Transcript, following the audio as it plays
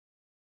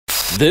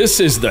This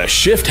is the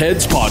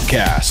Shiftheads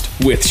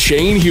podcast with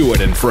Shane Hewitt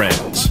and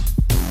friends.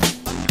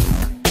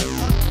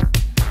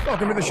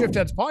 Welcome to the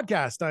Shiftheads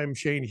podcast. I'm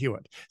Shane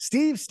Hewitt.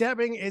 Steve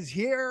Stebbing is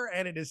here,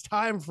 and it is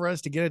time for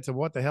us to get into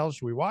what the hell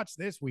should we watch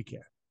this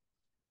weekend.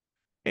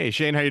 Hey,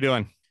 Shane, how you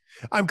doing?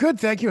 I'm good,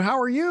 thank you. How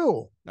are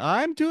you?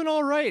 I'm doing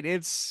all right.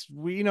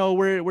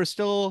 We're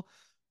still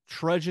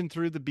trudging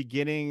through the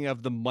beginning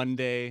of the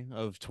Monday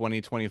of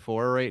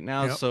 2024 right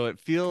now, Yep. so it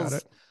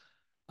feels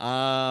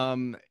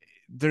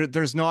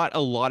there's not a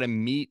lot of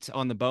meat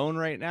on the bone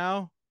right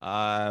now.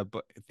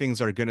 But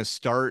things are going to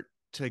start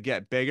to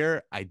get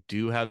bigger. I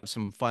do have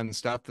some fun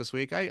stuff this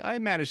week. I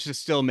managed to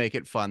still make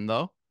it fun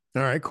though.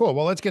 All right, cool.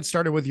 Well, let's get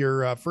started with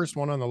your first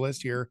one on the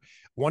list here.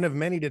 One of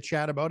many to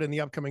chat about in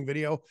the upcoming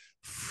video,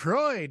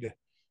 Freud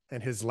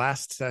and his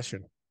last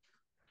session.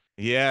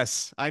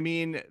 Yes. I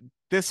mean,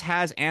 this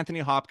has Anthony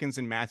Hopkins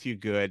and Matthew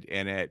Good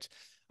in it,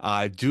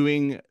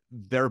 doing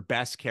their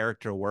best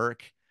character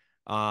work,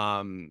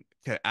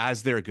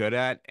 as they're good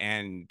at.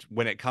 And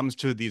when it comes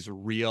to these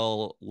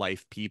real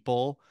life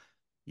people,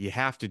 you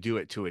have to do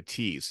it to a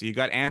T. So you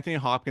got Anthony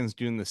Hopkins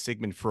doing the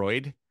Sigmund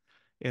Freud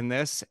in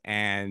this,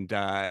 and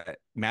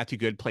Matthew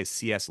Good plays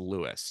C.S.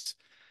 Lewis.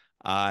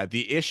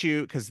 The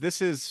issue, because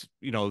this is,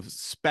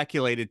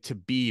 speculated to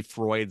be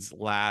Freud's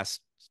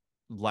last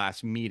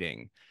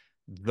meeting,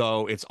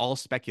 though it's all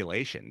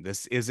speculation.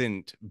 This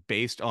isn't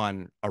based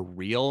on a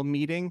real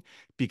meeting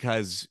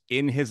because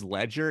in his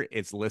ledger,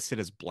 it's listed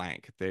as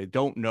blank. They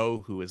don't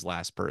know who his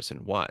last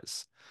person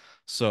was.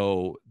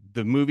 So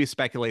the movie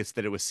speculates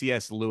that it was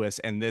C.S. Lewis,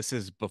 and this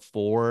is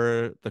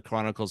before the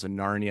Chronicles of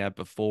Narnia,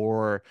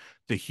 before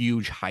the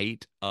huge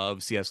height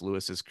of C.S.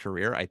 Lewis's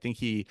career. I think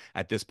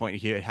at this point,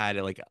 he had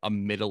like a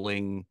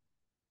middling,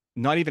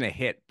 not even a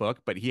hit book,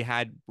 but he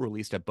had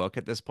released a book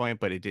at this point,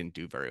 but it didn't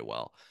do very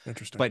well.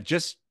 Interesting. But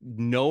just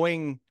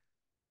knowing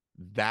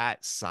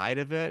that side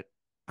of it,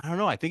 I don't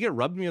know. I think it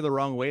rubbed me the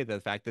wrong way,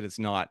 the fact that it's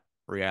not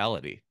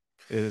reality.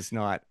 It is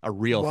not a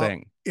real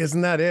thing.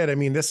 Isn't that it? I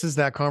mean, this is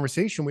that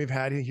conversation we've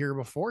had here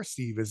before,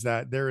 Steve, is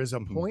that there is a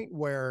point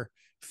where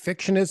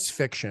fiction is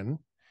fiction.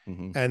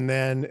 And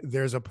then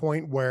there's a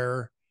point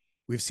where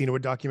we've seen it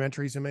with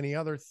documentaries and many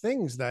other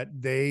things that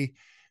they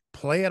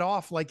play it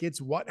off like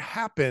it's what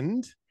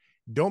happened.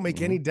 Don't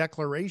make any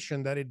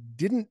declaration that it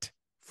didn't,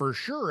 for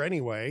sure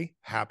anyway,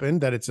 happen,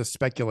 that it's a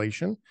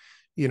speculation.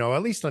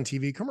 At least on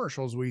TV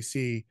commercials, we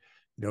see,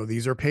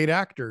 these are paid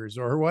actors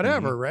or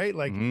whatever, right?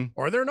 Like,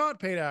 or they're not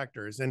paid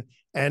actors.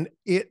 And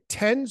it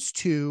tends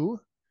to,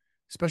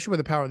 especially with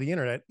the power of the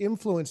internet,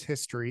 influence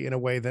history in a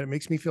way that it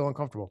makes me feel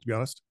uncomfortable, to be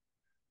honest.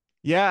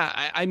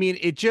 Yeah, I mean,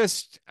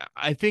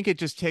 I think it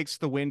just takes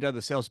the wind out of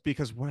the sails,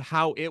 because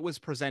how it was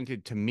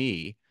presented to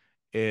me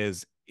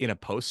is in a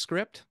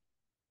postscript.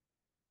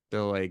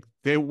 They're like,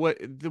 they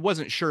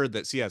wasn't sure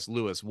that C.S.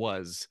 Lewis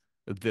was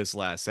this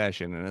last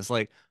session. And it's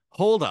like,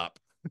 hold up.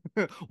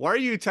 Why are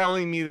you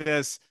telling me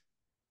this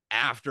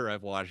after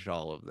I've watched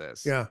all of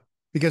this? Yeah,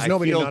 because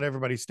not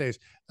everybody stays.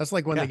 That's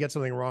like when they get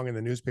something wrong in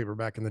the newspaper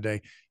back in the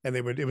day, and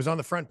it was on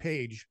the front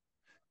page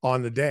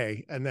on the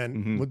day, and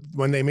then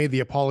when they made the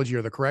apology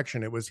or the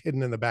correction, it was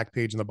hidden in the back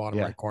page in the bottom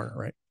right corner,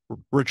 right?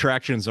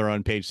 Retractions are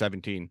on page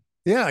 17.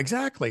 Yeah,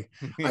 exactly.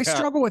 I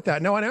struggle with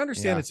that. No, and I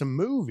understand it's a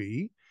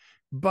movie,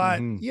 but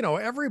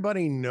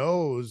everybody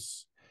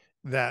knows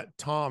that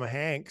Tom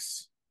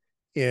Hanks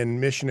in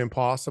Mission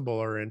Impossible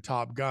or in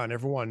Top Gun,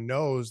 everyone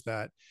knows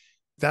that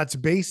that's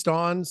based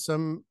on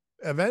some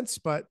events,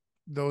 but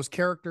those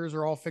characters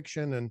are all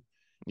fiction, and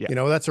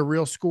that's a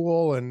real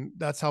school, and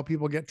that's how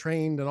people get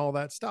trained and all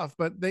that stuff.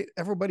 But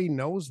everybody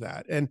knows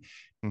that. And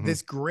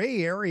this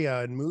gray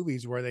area in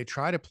movies where they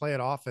try to play it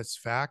off as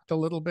fact a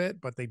little bit,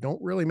 but they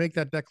don't really make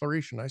that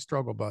declaration. I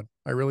struggle, bud.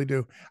 I really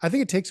do. I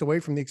think it takes away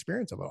from the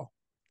experience of it all.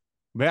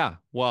 Yeah,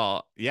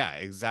 well, yeah,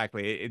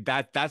 exactly.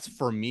 That's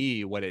for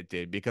me what it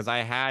did, because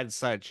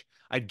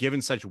I'd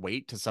given such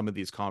weight to some of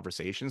these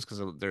conversations,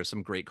 because there's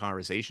some great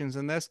conversations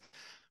in this.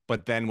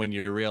 But then when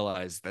you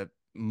realize that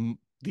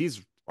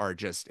these are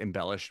just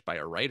embellished by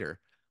a writer,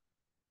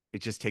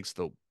 it just takes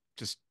the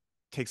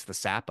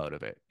sap out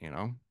of it,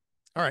 All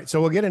right,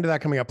 so we'll get into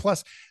that coming up.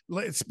 Plus,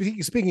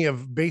 speaking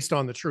of based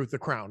on the truth, The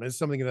Crown is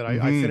something that I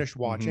finished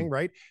watching,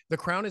 right? The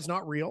Crown is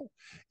not real.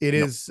 It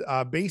is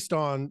based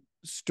on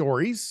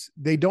stories.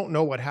 They don't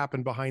know what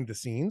happened behind the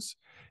scenes.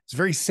 It's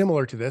very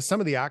similar to this. Some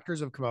of the actors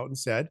have come out and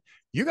said,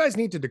 you guys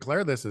need to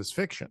declare this as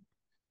fiction,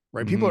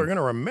 right? People are going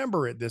to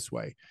remember it this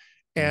way.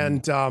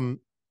 And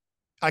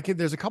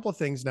there's a couple of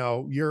things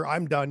now.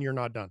 I'm done. You're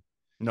not done.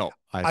 No,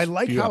 I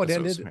like how it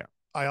ended. Yeah.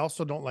 I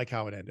also don't like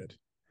how it ended.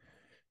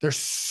 There's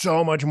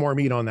so much more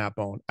meat on that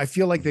bone. I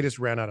feel like they just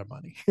ran out of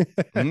money.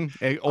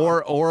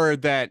 Or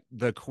that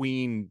the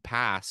Queen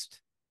passed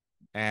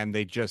and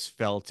they just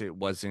felt it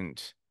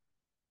wasn't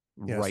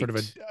right, sort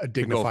of a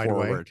dignified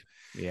way.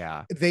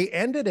 Yeah. They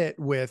ended it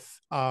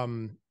with,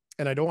 and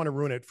I don't want to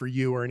ruin it for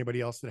you or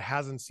anybody else that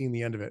hasn't seen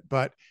the end of it,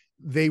 but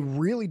they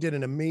really did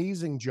an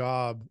amazing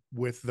job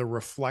with the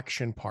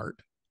reflection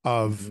part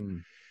of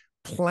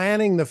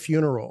planning the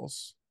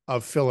funerals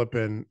of Philip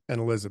and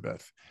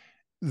Elizabeth.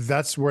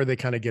 that's where they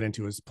kind of get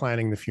into, is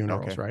planning the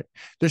funerals, Okay. right?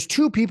 There's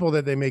two people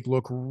that they make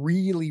look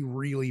really,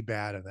 really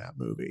bad in that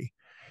movie.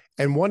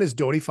 And one is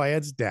Dodi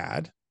Fayed's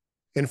dad.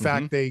 In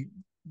fact, they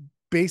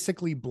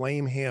basically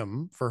blame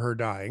him for her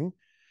dying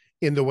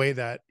in the way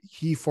that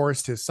he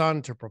forced his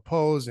son to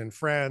propose in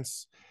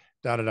France,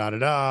 da da da da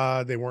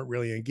da. They weren't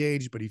really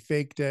engaged, but he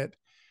faked it.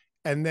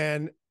 And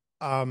then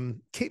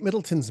Kate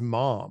Middleton's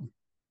mom,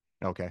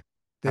 Okay.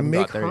 they Haven't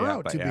make got there her yet,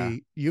 out but to yeah.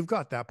 be, you've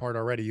got that part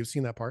already. You've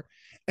seen that part.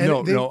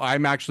 And No,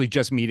 I'm actually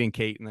just meeting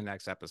Kate in the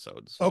next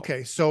episode. So.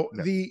 Okay, so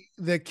No.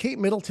 the Kate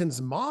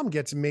Middleton's mom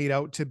gets made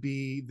out to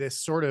be this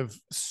sort of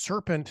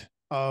serpent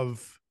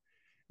of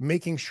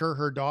making sure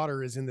her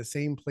daughter is in the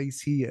same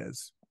place he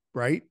is,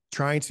 right?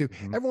 Trying to,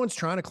 everyone's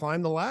trying to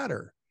climb the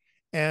ladder.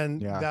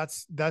 And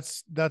that's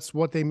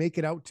what they make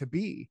it out to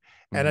be.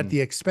 And at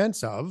the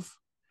expense of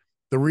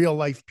the real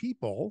life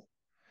people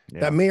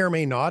that may or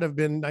may not have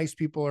been nice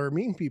people or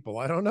mean people.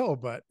 I don't know,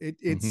 but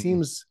it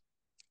seems,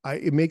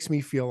 it makes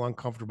me feel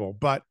uncomfortable,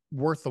 but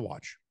worth the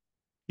watch.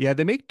 Yeah,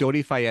 they make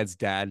Dodi Fayed's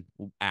dad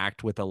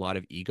act with a lot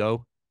of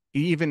ego,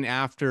 even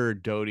after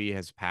Dodi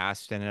has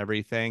passed and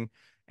everything,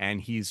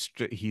 and he's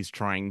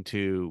trying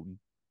to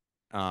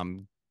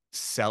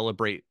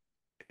celebrate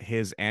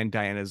his and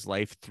Diana's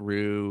life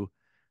through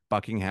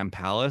Buckingham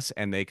Palace,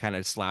 and they kind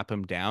of slap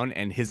him down,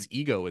 and his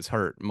ego is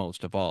hurt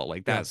most of all.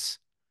 Like that's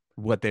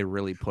what they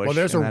really push. Well,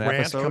 there's in a that rant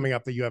episode coming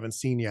up that you haven't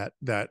seen yet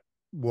that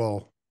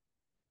will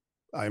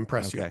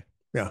impress you.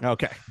 Yeah.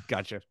 Okay.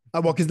 Gotcha.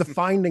 Well, because the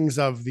findings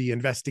of the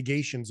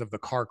investigations of the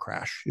car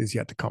crash is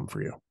yet to come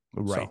for you.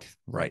 Right. So,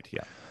 right.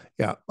 Yeah.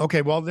 Yeah.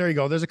 Okay. Well, there you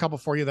go. There's a couple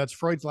for you. That's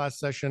Freud's Last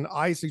Session.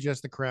 I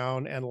suggest The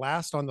Crown. And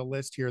last on the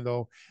list here,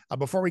 though,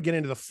 before we get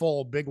into the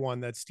full big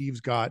one that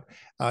Steve's got,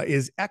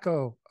 is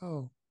Echo.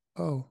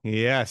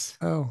 Yes.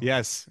 Oh.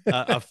 Yes.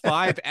 A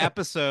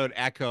 5-episode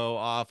Echo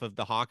off of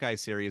the Hawkeye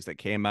series that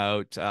came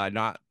out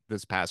not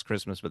this past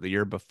Christmas, but the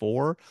year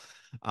before.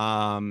 It's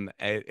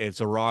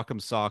a Rock'em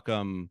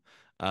Sock'em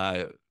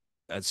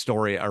a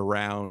story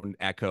around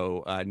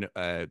Echo.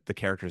 The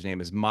character's name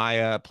is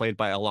Maya, played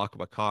by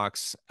Alakwa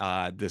Cox.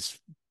 This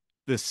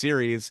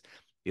series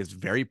is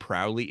very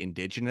proudly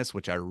indigenous,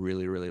 which I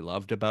really, really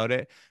loved about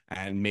it,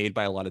 and made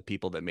by a lot of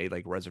people that made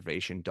like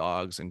Reservation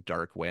Dogs and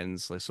Dark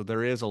Winds. So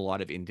there is a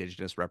lot of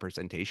indigenous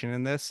representation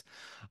in this.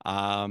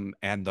 And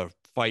the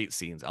fight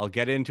scenes, I'll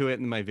get into it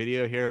in my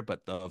video here,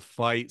 but the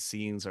fight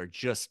scenes are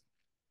just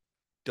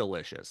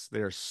delicious.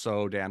 They're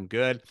so damn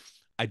good.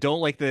 I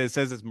don't like that it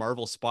says it's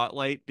Marvel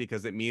Spotlight,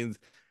 because it means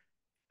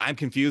I'm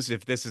confused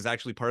if this is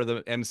actually part of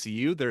the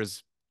MCU.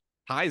 There's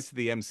ties to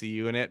the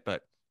MCU in it,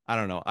 but I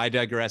don't know. I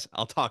digress.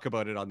 I'll talk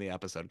about it on the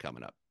episode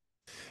coming up.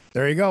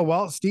 There you go.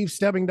 Well,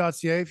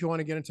 stevestebbing.ca if you want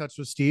to get in touch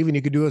with Steve, and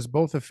you could do us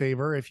both a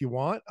favor if you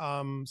want.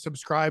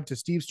 Subscribe to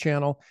Steve's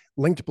channel,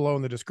 linked below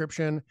in the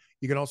description.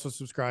 You can also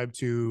subscribe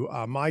to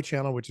my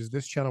channel, which is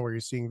this channel where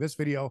you're seeing this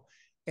video.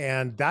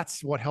 And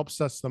that's what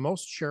helps us the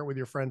most. Share it with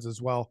your friends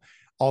as well.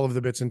 All of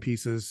the bits and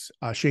pieces,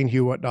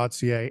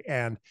 shanehewitt.ca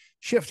and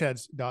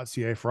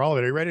shiftheads.ca for all of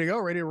it. Are you ready to go?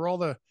 Ready to roll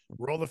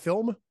the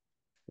film?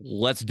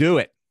 Let's do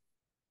it.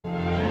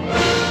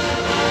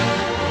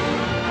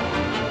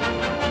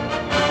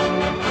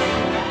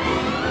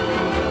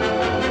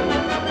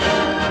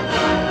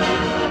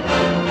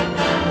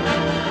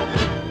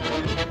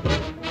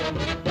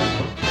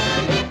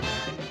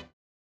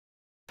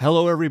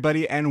 Hello,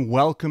 everybody, and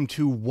welcome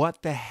to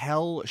What the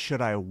Hell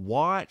Should I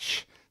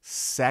Watch?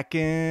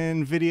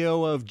 Second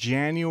video of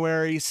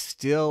January,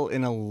 still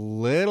in a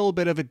little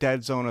bit of a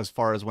dead zone as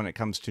far as when it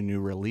comes to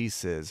new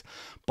releases.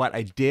 But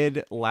I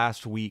did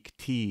last week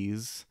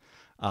tease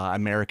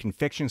American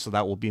Fiction, so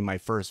that will be my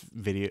first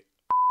video.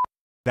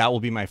 That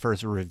will be my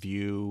first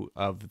review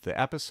of the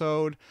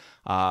episode.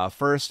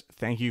 First,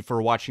 thank you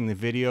for watching the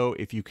video.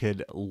 If you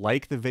could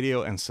like the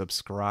video and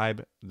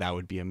subscribe, that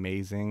would be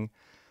amazing.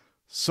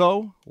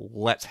 So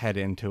let's head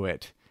into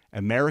it.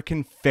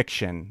 American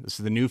Fiction. This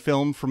is the new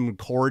film from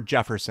Cord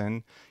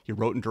Jefferson. He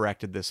wrote and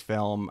directed this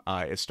film.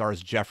 It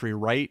stars Jeffrey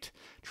Wright,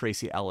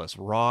 Tracy Ellis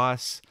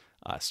Ross,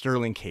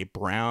 Sterling K.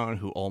 Brown,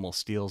 who almost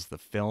steals the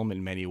film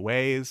in many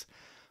ways.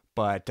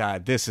 But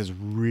this is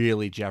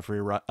really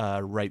Jeffrey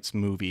Wright's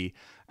movie,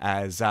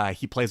 as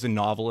he plays a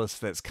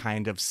novelist that's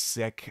kind of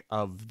sick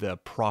of the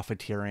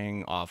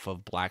profiteering off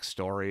of Black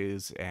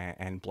stories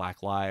and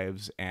Black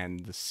lives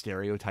and the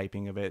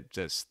stereotyping of it.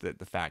 Just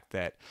the fact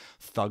that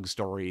thug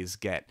stories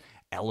get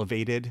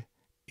elevated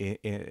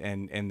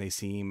and they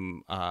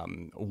seem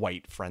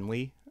white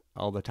friendly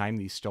all the time,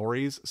 these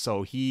stories.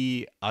 So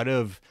he, out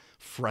of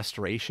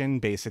frustration,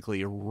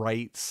 basically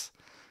writes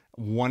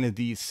one of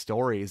these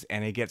stories,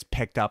 and it gets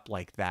picked up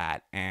like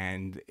that,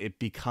 and it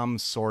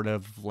becomes sort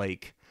of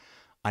like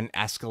an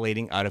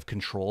escalating out of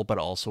control, but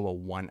also a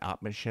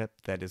one-upmanship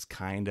that is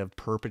kind of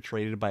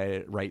perpetrated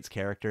by Wright's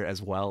character,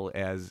 as well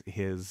as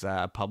his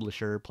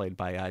publisher, played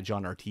by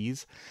John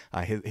Ortiz,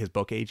 his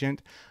book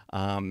agent.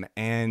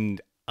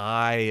 And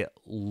I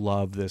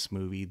love this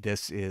movie.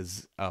 This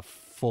is a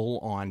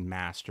full-on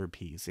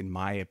masterpiece, in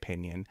my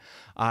opinion.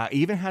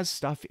 Even has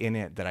stuff in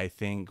it that I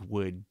think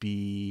would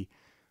be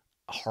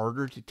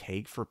harder to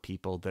take for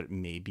people that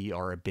maybe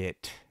are a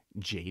bit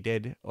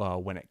jaded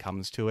when it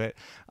comes to it.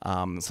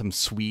 Some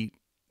sweet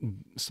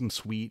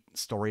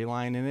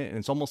storyline in it, and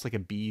it's almost like a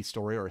B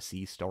story or a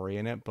C story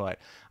in it, but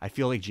I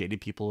feel like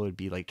jaded people would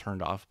be like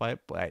turned off by it.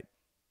 But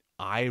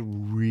I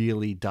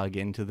really dug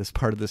into this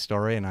part of the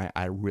story, and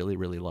I really,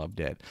 really loved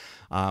it.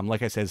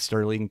 Like I said,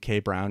 Sterling K.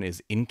 Brown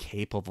is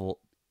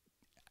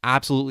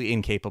absolutely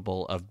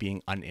incapable of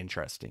being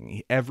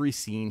uninteresting. Every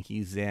scene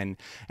he's in,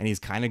 and he's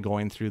kind of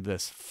going through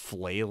this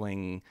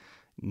flailing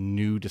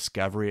new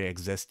discovery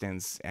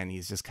existence, and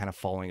he's just kind of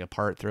falling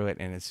apart through it,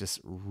 and it's just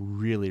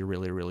really,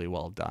 really, really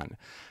well done.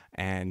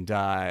 And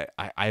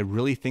I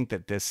really think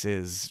that this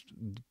is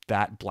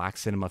that black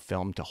cinema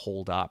film to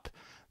hold up,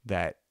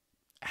 that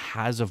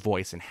has a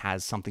voice and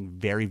has something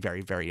very,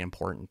 very, very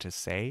important to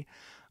say.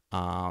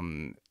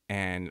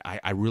 And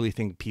I really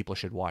think people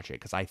should watch it,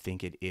 because I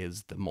think it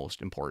is the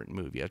most important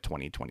movie of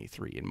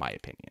 2023, in my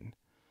opinion.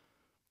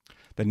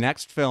 The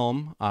next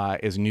film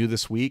is new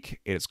this week.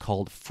 It's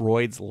called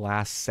Freud's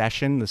Last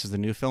Session. This is the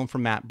new film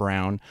from Matt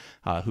Brown,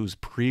 whose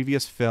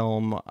previous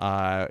film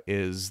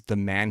is The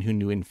Man Who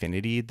Knew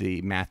Infinity,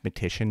 the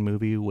mathematician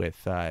movie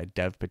with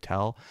Dev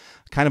Patel.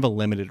 Kind of a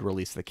limited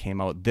release that came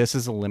out. This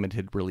is a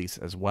limited release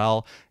as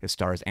well. It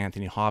stars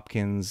Anthony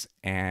Hopkins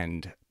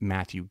and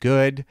Matthew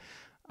Goode.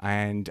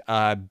 And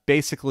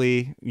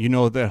basically, you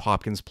know that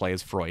Hopkins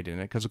plays Freud in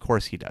it, because of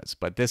course he does.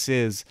 But this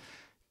is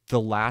the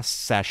last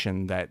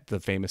session that the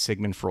famous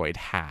Sigmund Freud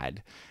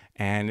had.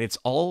 And it's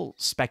all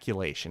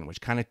speculation,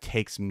 which kind of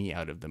takes me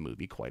out of the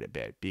movie quite a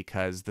bit,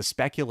 because the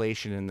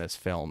speculation in this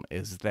film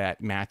is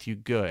that Matthew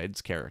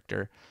Goode's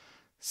character,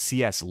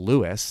 C.S.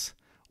 Lewis,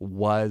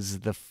 was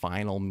the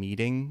final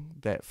meeting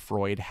that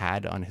Freud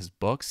had on his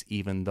books,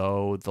 even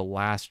though the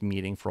last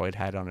meeting Freud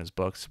had on his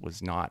books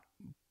was not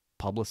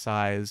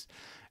publicized,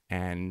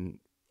 and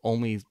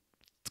only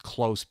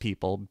close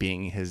people,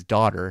 being his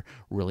daughter,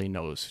 really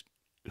knows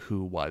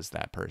who was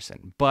that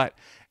person. But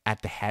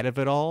at the head of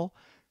it all,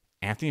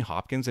 Anthony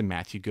Hopkins and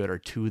Matthew Goode are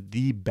two of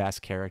the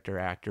best character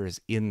actors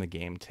in the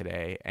game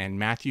today. And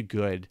Matthew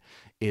Goode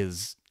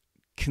is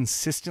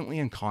consistently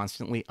and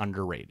constantly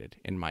underrated,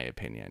 in my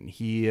opinion.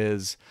 He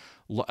is,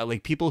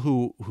 like, people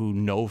who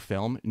know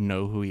film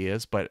know who he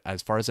is, but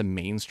as far as a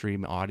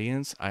mainstream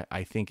audience,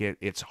 I think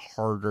it's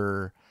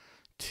harder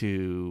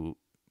to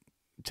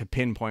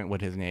pinpoint what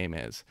his name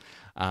is.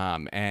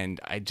 And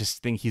I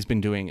just think he's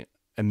been doing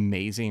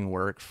amazing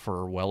work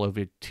for well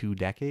over 2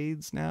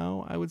 decades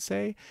now, I would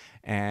say.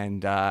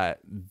 And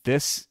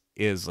this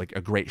is like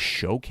a great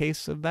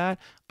showcase of that.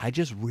 I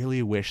just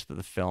really wish that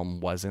the film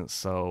wasn't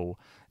so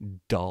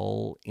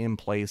dull in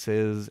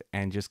places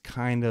and just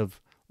kind of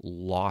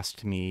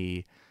lost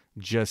me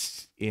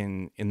just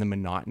in the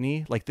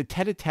monotony. Like the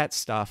tete-a-tete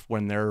stuff,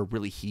 when they're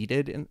really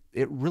heated, and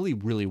it really,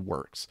 really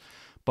works.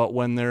 But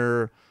when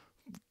they're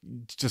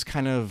just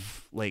kind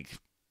of like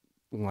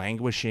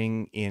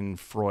languishing in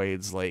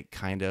Freud's like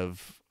kind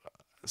of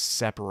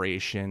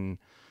separation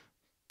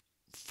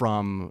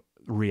from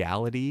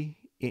reality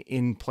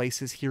in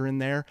places here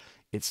and there,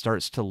 it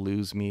starts to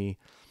lose me.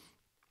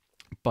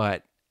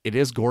 But it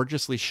is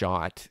gorgeously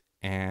shot,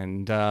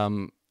 and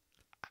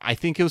I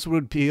think it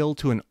would appeal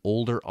to an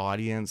older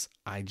audience.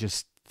 I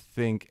just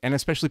think, and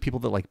especially people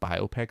that like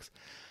biopics,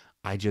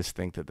 I just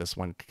think that this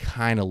one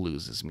kind of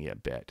loses me a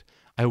bit.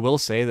 I will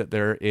say that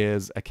there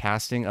is a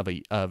casting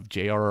of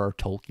J.R.R.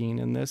 Tolkien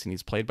in this, and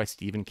he's played by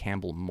Stephen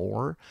Campbell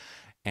Moore.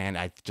 And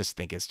I just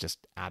think it's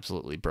just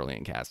absolutely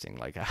brilliant casting.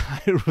 Like,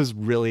 it was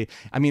really,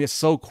 I mean, it's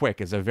so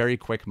quick. It's a very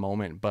quick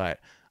moment, but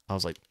I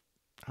was like,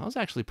 that was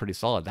actually pretty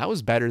solid. That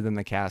was better than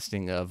the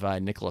casting of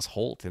Nicholas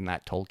Hoult in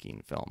that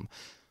Tolkien film,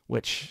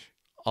 which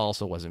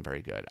also wasn't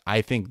very good.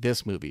 I think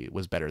this movie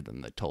was better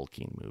than the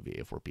Tolkien movie,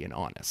 if we're being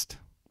honest.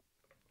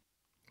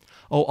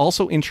 Oh,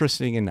 also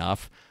interesting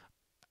enough,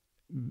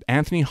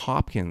 Anthony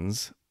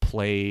Hopkins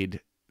played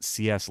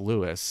C.S.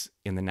 Lewis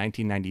in the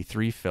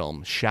 1993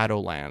 film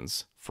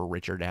Shadowlands for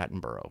Richard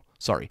Attenborough.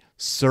 Sorry,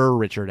 Sir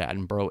Richard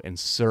Attenborough and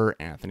Sir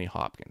Anthony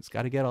Hopkins.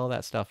 Got to get all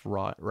that stuff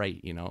right,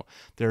 you know.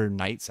 They're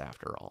knights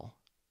after all.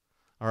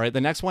 All right,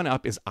 the next one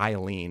up is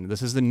Eileen.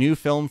 This is the new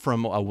film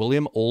from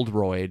William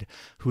Oldroyd,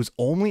 whose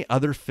only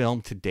other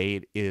film to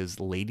date is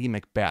Lady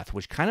Macbeth,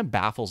 which kind of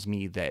baffles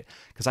me, that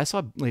because I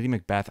saw Lady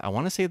Macbeth, I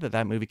want to say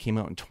that movie came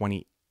out in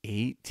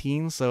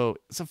 2018, so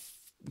it's a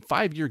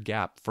 5-year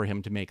gap for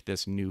him to make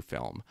this new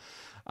film.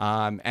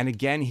 And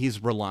again,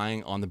 he's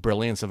relying on the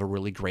brilliance of a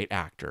really great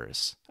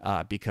actress,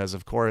 because,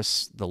 of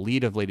course, the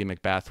lead of Lady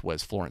Macbeth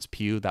was Florence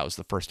Pugh. That was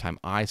the first time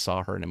I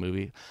saw her in a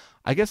movie.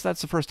 I guess that's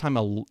the first time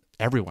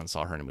everyone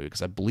saw her in a movie,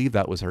 because I believe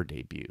that was her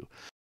debut.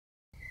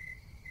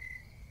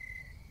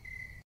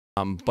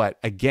 But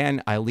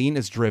again, Eileen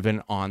is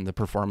driven on the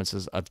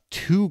performances of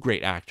 2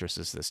 great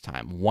actresses this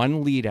time.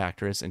 One lead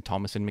actress in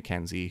Thomasin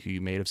McKenzie, who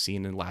you may have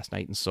seen in Last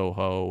Night in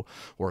Soho,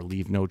 or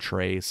Leave No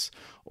Trace,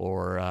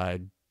 or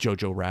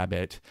Jojo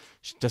Rabbit.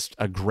 She's just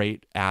a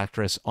great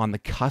actress on the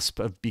cusp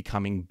of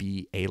becoming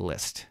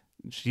A-list.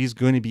 She's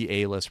going to be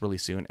A-list really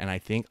soon, and I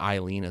think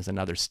Eileen is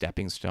another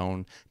stepping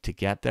stone to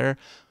get there.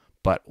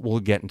 but we'll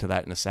get into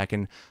that in a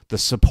second. The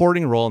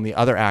supporting role and the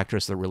other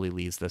actress that really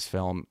leads this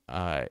film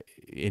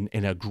in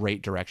a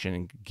great direction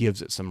and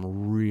gives it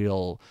some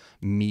real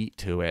meat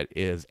to it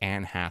is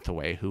Anne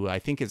Hathaway, who I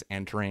think is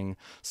entering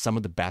some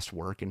of the best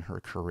work in her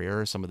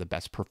career, some of the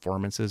best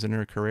performances in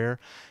her career.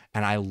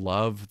 And I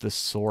love the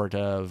sort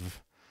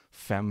of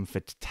femme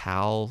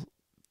fatale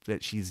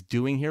that she's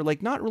doing here.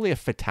 Like, not really a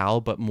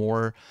fatale, but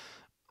more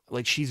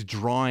like she's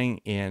drawing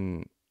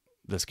in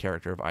this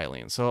character of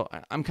Eileen. So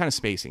I'm kind of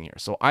spacing here.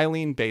 So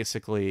Eileen,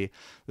 basically,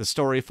 the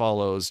story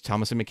follows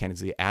Thomasin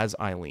McKenzie as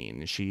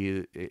Eileen.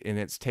 And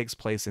it takes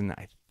place in,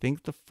 I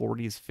think, the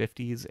 40s,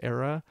 50s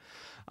era.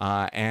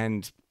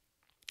 And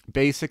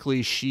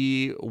basically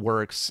she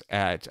works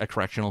at a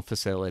correctional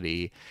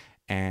facility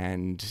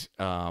and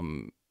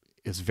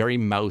is very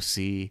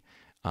mousy,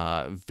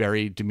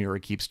 very demure,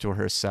 keeps to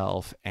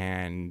herself,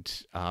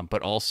 and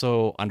but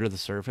also under the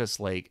surface,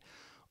 like,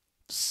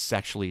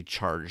 sexually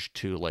charged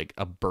to like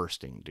a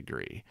bursting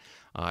degree.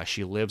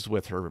 She lives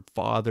with her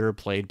father,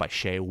 played by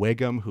Shea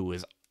Wiggum, who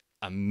is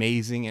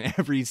amazing in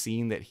every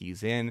scene that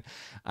he's in,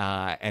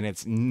 and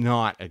it's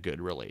not a good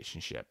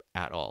relationship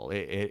at all.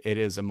 It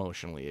is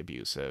emotionally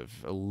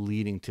abusive,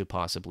 leading to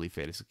possibly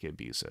physically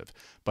abusive,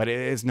 but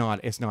it's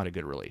not a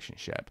good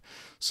relationship.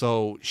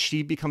 So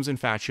she becomes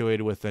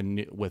infatuated with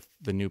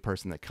the new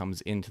person that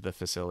comes into the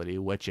facility,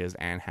 which is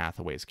Anne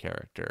Hathaway's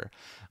character,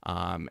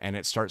 and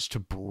it starts to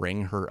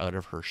bring her out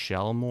of her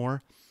shell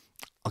more.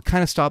 I'll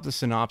kind of stop the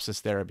synopsis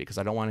there because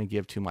I don't want to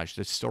give too much.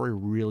 The story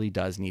really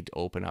does need to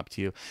open up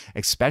to you,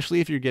 especially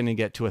if you're going to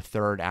get to a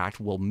third act,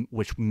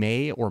 which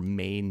may or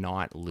may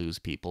not lose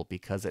people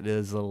because it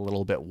is a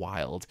little bit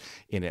wild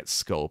in its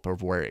scope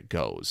of where it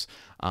goes.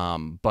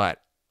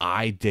 But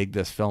I dig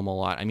this film a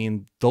lot. I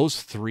mean,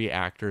 those three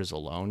actors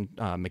alone,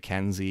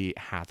 McKenzie,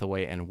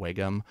 Hathaway, and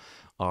Wiggum,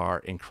 are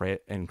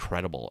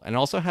incredible. And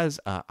also has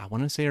I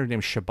want to say her name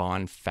is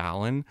Siobhan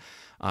Fallon.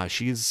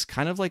 She's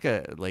kind of like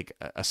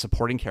a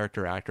supporting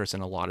character actress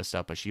in a lot of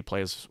stuff, but she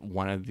plays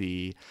one of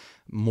the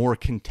more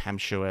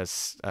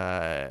contemptuous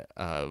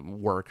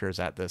workers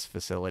at this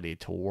facility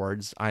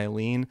towards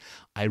Eileen.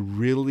 I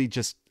really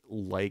just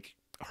like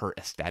her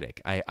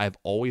aesthetic. I've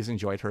always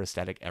enjoyed her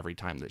aesthetic every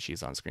time that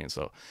she's on screen,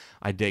 so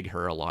I dig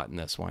her a lot in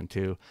this one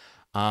too.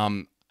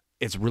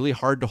 It's really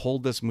hard to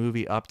hold this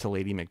movie up to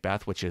Lady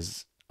Macbeth, which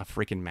is a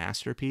freaking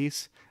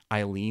masterpiece.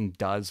 Eileen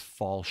does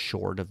fall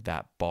short of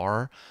that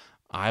bar.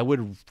 I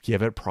would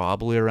give it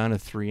probably around a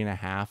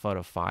 3.5 out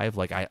of 5.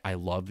 Like, I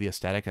love the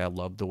aesthetic. I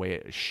love the way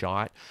it's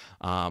shot,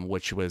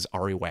 which was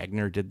Ari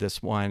Wagner did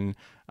this one,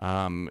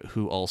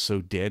 who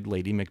also did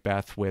Lady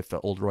Macbeth with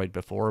Oldroyd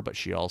before, but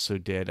she also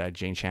did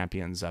Jane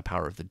Champion's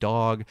Power of the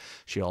Dog.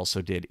 She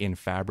also did In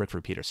Fabric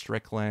for Peter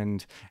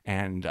Strickland,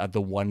 and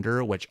The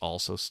Wonder, which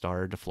also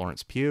starred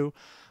Florence Pugh.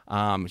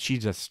 She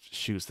just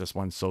shoots this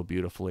one so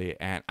beautifully.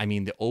 And I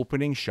mean, the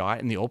opening shot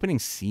and the opening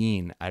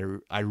scene,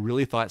 I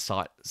really thought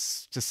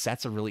just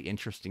sets a really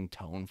interesting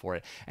tone for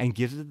it and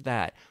gives it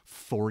that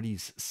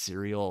 40s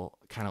serial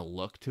kind of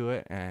look to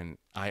it. And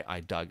I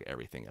dug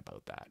everything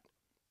about that.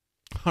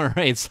 All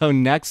right, so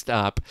next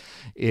up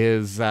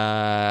is,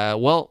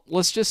 well,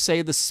 let's just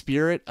say the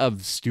spirit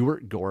of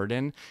Stuart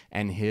Gordon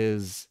and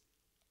his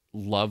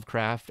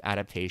Lovecraft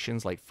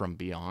adaptations, like From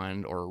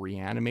Beyond or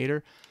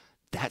Reanimator.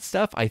 That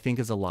stuff, I think,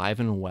 is alive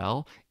and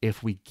well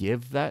if we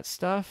give that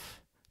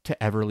stuff to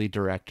Everly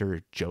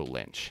director Joe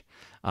Lynch,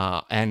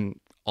 and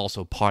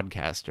also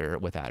podcaster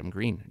with Adam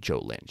Green, Joe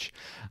Lynch.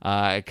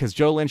 Because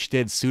Joe Lynch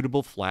did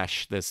Suitable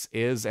Flesh. This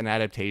is an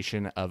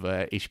adaptation of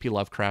a H.P.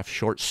 Lovecraft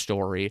short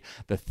story,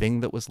 The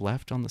Thing That Was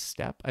Left on the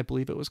Step, I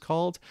believe it was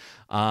called.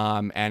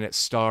 And it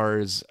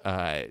stars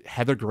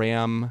Heather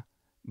Graham,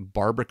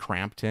 Barbara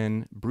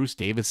Crampton, Bruce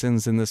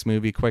Davidson's in this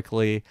movie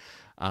quickly.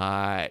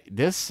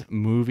 This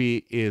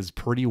movie is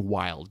pretty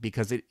wild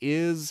because it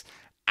is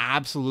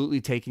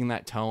absolutely taking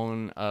that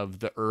tone of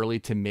the early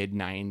to mid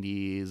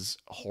 90s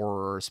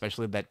horror,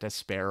 especially that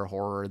despair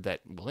horror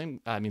that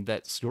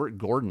that Stuart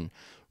Gordon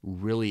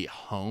really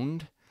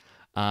honed.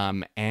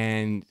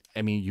 And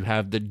I mean, you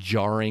have the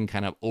jarring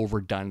kind of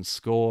overdone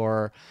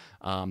score,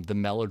 the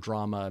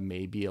melodrama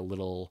may be a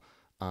little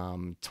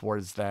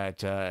towards that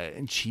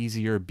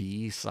cheesier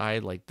B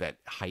side, like that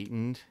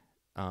heightened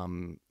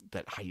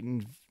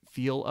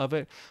feel of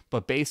it.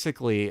 But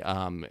basically,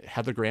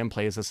 Heather Graham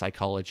plays a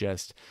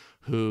psychologist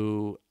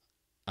who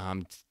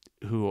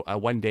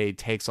one day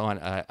takes on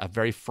a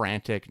very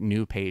frantic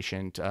new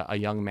patient, a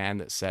young man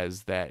that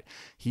says that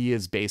he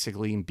is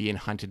basically being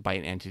hunted by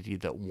an entity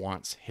that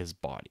wants his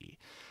body.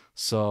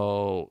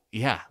 So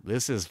yeah,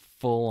 this is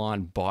full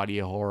on body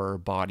horror,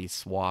 body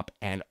swap,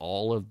 and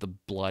all of the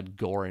blood,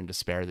 gore, and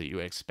despair that you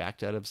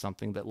expect out of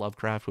something that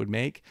Lovecraft would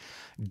make,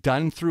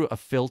 done through a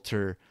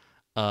filter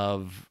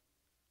of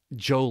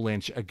Joe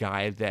Lynch, a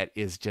guy that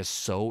is just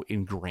so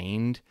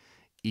ingrained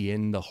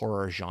in the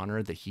horror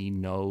genre that he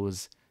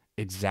knows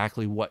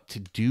exactly what to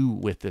do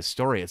with this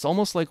story. It's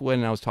almost like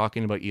when I was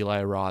talking about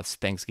Eli Roth's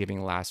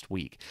Thanksgiving last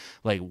week.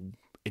 Like,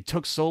 it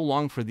took so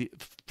long for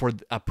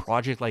a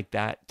project like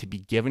that to be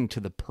given to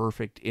the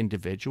perfect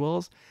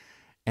individuals.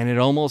 And it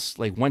almost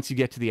like once you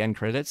get to the end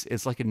credits,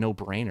 it's like a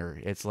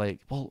no-brainer. It's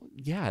like, well,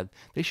 yeah,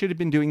 they should have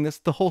been doing this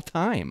the whole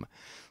time.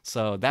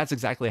 So that's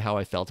exactly how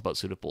I felt about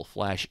Suitable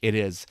Flesh. It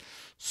is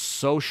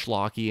so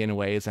schlocky in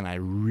ways, and I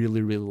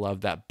really, really love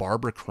that.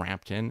 Barbara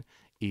Crampton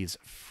is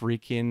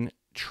freaking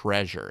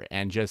treasure,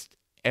 and just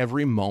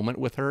every moment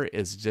with her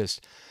is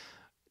just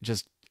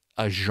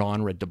a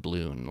genre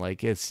doubloon.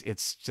 Like it's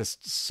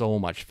just so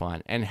much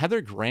fun. And Heather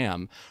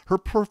Graham, her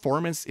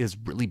performance is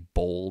really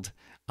bold.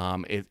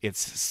 It's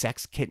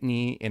sex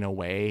kitteny in a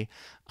way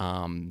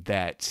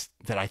that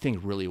I think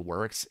really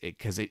works,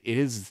 because it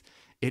is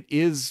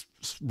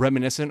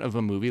reminiscent of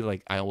a movie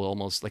like I will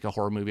almost like a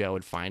horror movie I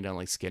would find on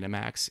like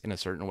Skinamax in a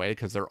certain way,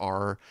 because there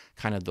are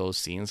kind of those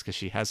scenes, because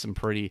she has some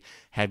pretty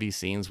heavy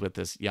scenes with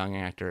this young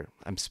actor.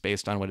 I'm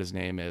spaced on what his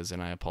name is,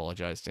 and I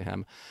apologize to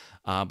him.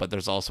 But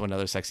there's also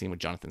another sex scene with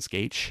Jonathan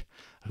Skaich,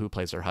 who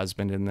plays her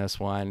husband in this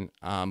one.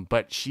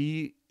 But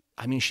she's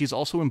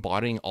also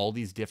embodying all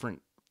these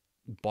different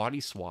body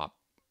swap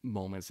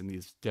moments and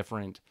these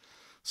different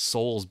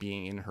souls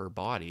being in her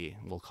body,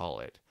 we'll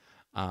call it.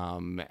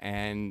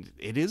 And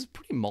it is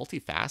pretty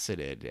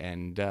multifaceted.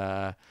 And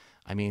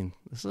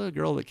this is a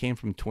girl that came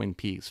from Twin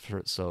Peaks,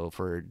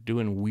 for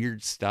doing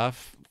weird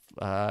stuff.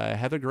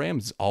 Heather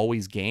Graham's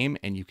always game,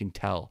 and you can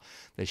tell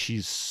that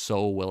she's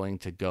so willing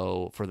to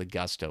go for the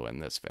gusto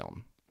in this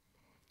film.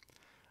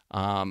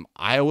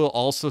 I will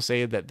also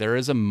say that there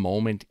is a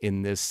moment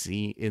in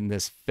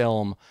this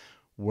film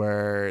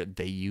where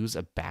they use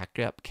a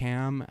backup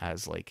cam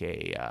as like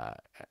a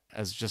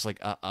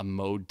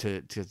mode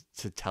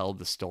to tell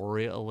the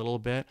story a little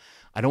bit.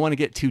 I don't want to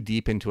get too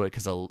deep into it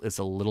because it's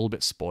a little bit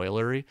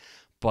spoilery,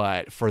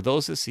 but for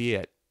those who see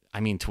it,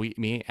 tweet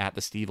me at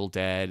the Stevel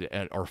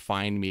Dead, or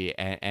find me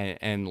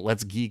and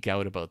let's geek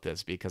out about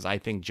this, because I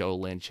think Joe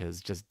Lynch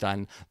has just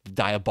done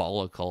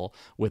diabolical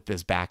with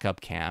this backup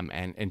cam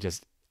and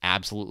just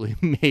absolutely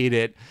made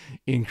it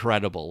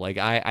incredible. Like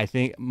I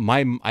think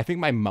my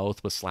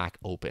mouth was slack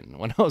open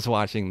when I was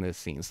watching this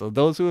scene. So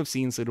those who have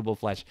seen Suitable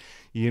Flesh,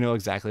 you know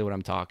exactly what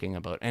I'm talking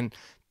about. And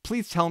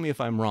please tell me if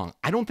I'm wrong.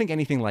 I don't think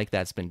anything like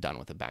that's been done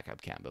with a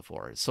backup cam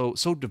before. It's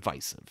so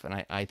divisive,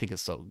 and I think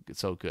it's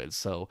so good.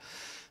 So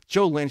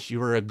Joe Lynch,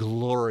 you are a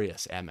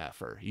glorious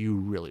MFer. You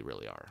really,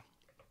 really are.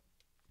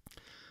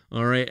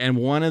 All right, and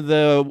one of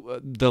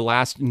the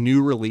last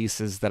new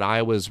releases that I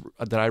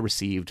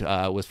received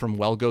was from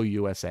Wellgo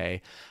USA.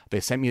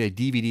 They sent me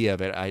the DVD of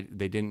it.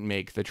 They didn't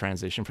make the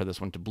transition for this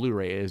one to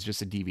Blu-ray. It is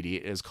just a DVD.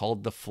 It is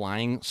called The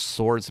Flying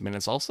Swordsman.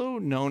 It's also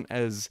known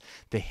as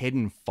The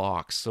Hidden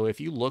Fox. So if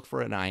you look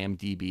for an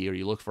IMDb or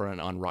you look for it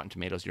on Rotten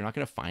Tomatoes, you're not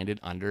going to find it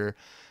under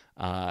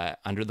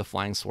The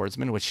Flying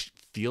Swordsman, which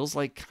feels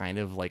like kind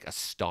of like a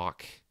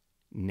stock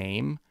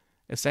name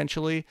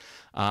essentially,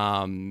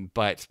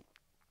 but.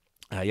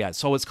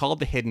 So it's called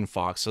The Hidden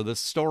Fox. So the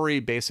story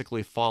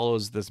basically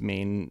follows this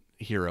main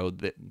hero,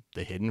 the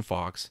Hidden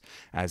Fox,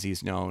 as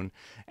he's known,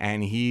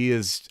 and he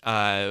is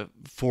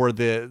for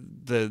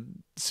the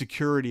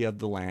security of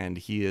the land.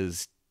 He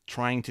is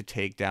trying to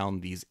take down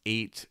these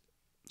 8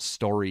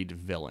 storied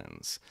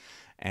villains,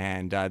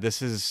 and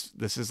this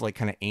is like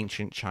kind of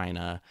ancient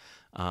China,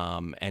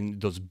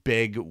 and those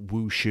big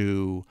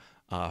wushu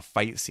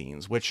fight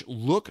scenes, which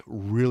look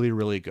really,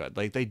 really good.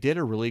 Like they did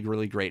a really,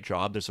 really great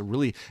job. There's a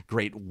really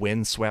great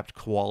windswept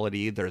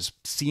quality. There's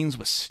scenes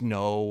with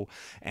snow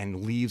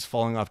and leaves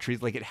falling off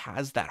trees. Like it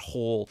has that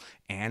whole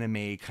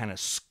anime kind of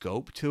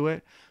scope to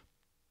it.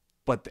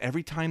 But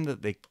every time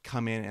that they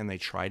come in and they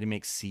try to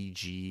make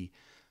CG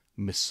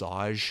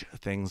massage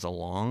things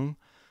along,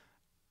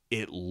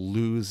 it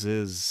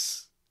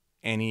loses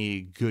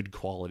any good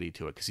quality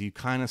to it, because you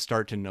kind of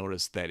start to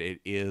notice that it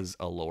is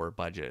a lower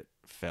budget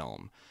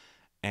film.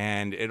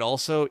 And it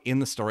also, in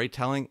the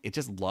storytelling, it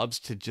just loves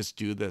to just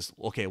do this.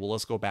 Okay, well,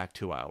 let's go back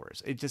 2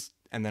 hours.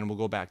 And then we'll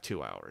go back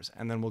 2 hours,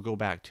 and then we'll go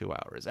back 2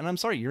 hours. And I'm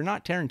sorry, you're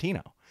not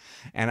Tarantino.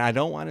 And I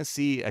don't want to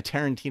see a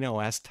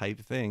Tarantino-esque type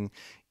thing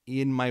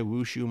in my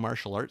wushu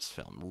martial arts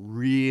film.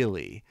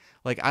 Really.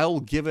 Like, I'll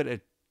give it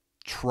a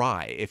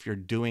try if you're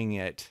doing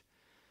it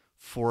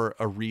for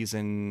a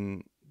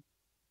reason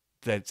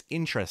that's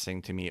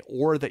interesting to me,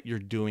 or that you're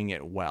doing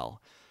it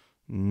well.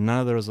 None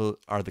of those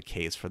are the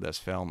case for this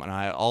film. And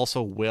I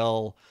also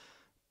will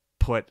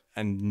put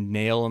a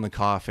nail in the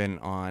coffin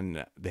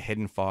on The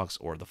Hidden Fox,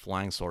 or The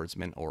Flying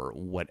Swordsman, or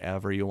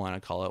whatever you want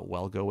to call it.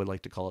 Wellgo would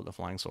like to call it The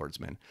Flying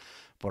Swordsman.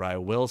 But I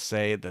will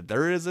say that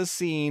there is a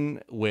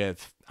scene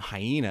with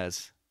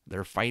hyenas.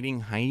 They're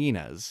fighting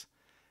hyenas,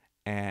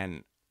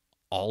 and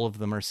all of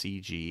them are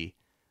CG.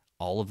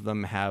 All of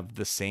them have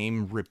the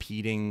same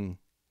repeating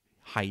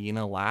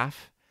hyena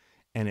laugh.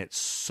 And it's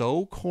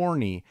so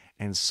corny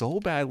and so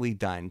badly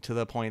done, to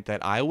the point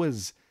that I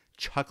was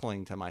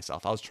chuckling to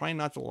myself. I was trying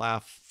not to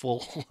laugh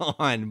full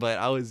on, but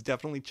I was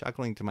definitely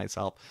chuckling to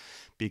myself,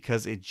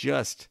 because it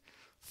just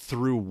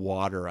threw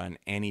water on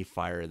any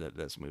fire that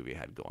this movie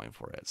had going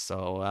for it.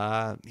 So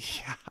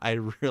I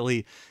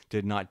really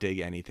did not dig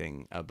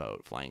anything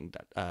about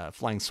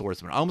Flying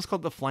Swordsman. I almost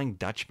called it The Flying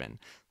Dutchman.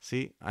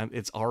 See,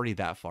 it's already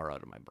that far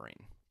out of my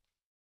brain.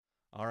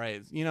 All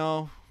right. You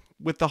know,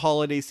 with the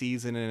holiday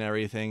season and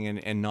everything,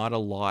 and not a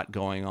lot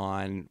going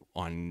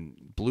on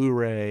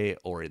Blu-ray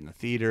or in the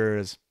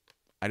theaters,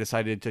 I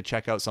decided to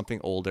check out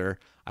something older.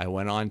 I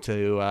went on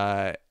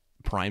to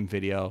Prime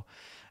Video,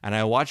 and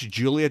I watched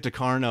Julia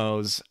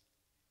Ducournau's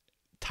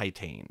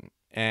Titane.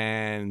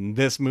 And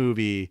this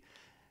movie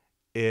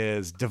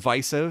is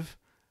divisive,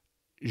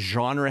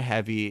 genre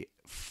heavy,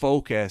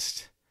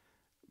 focused,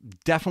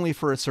 definitely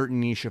for a certain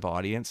niche of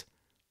audience,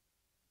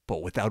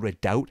 but without a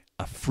doubt,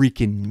 a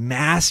freaking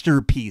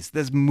masterpiece.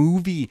 This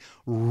movie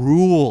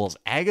rules.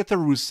 Agatha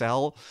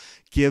Roussel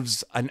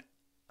gives an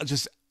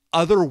just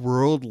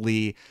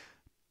otherworldly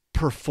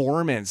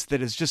performance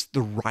that is just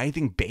the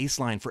writhing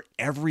baseline for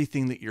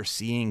everything that you're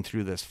seeing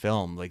through this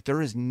film. Like,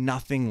 there is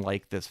nothing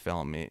like this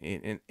film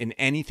in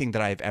anything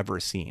that I've ever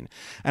seen.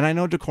 And I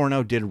know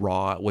Ducournau did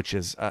Raw, which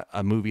is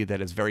a movie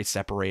that is very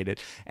separated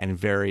and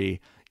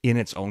very in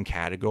its own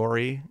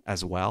category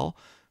as well.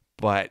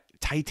 But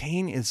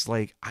Titane is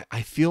like,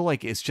 I feel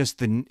like it's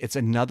just it's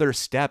another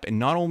step, and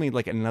not only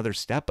like another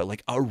step, but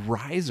like a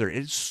riser.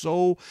 It is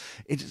so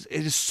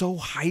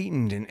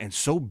heightened and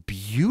so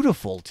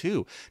beautiful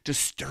too,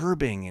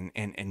 disturbing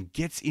and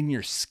gets in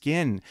your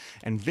skin.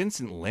 And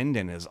Vincent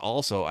Lindon is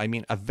also, I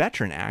mean, a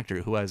veteran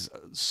actor who has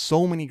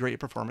so many great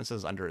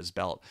performances under his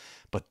belt,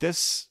 but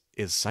this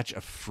is such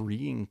a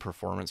freeing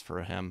performance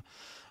for him.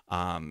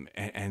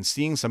 And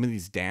seeing some of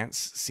these dance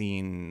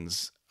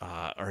scenes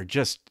are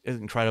just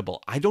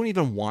incredible. I don't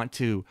even want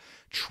to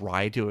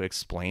try to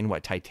explain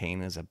what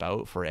Titane is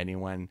about for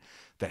anyone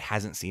that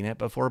hasn't seen it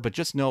before, but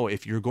just know,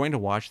 if you're going to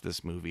watch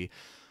this movie,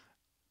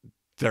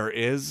 there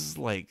is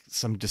like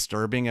some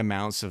disturbing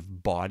amounts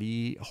of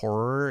body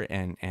horror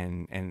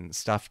and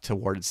stuff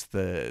towards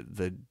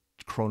the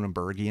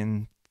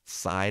Cronenbergian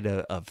side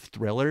of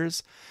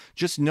thrillers.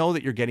 Just know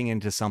that you're getting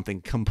into something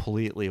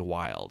completely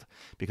wild,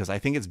 because I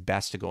think it's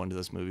best to go into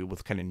this movie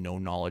with kind of no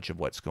knowledge of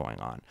what's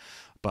going on.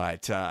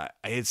 But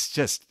it's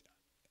just,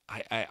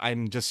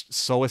 I'm just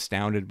so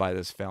astounded by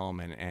this film,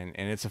 and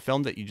it's a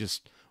film that you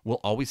just will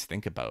always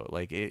think about.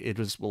 Like, it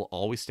just will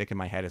always stick in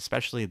my head,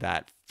 especially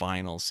that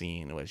final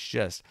scene, which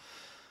just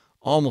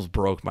almost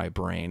broke my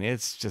brain.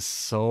 It's just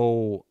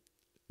so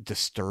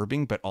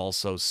disturbing, but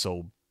also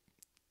so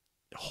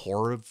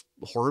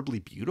horribly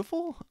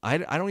beautiful. I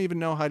don't even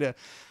know how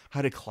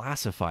to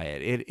classify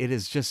it. It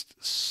is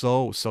just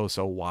so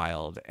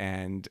wild.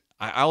 And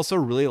I also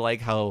really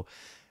like how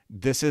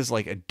this is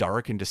like a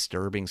dark and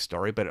disturbing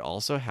story, but it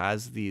also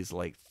has these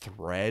like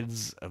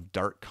threads of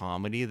dark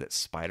comedy that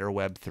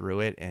spiderweb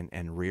through it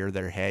and rear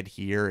their head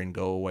here and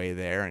go away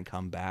there and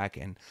come back.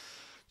 And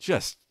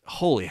just,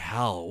 holy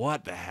hell,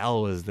 what the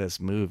hell was this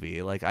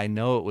movie? Like, I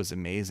know it was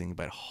amazing,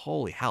 but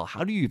holy hell,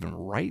 how do you even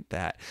write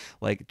that?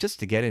 Like, just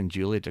to get in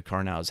Julia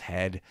Ducournau's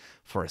head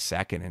for a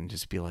second and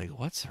just be like,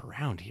 what's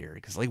around here?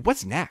 Because, like,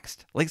 what's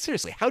next? Like,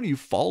 seriously, how do you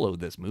follow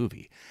this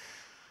movie?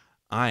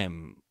 I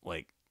am,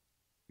 like,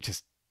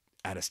 just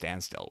at a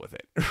standstill with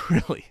it.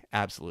 Really,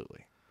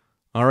 absolutely.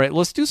 All right,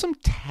 let's do some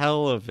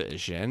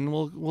television.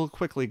 We'll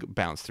quickly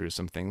bounce through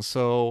some things.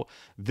 So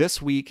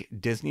this week,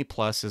 Disney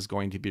Plus is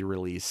going to be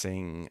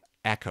releasing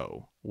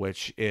Echo,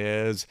 which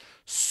is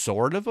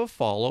sort of a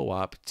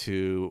follow-up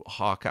to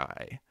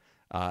Hawkeye,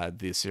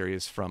 the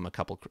series from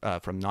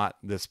from not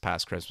this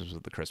past Christmas,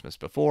 but the Christmas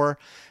before.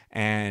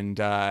 And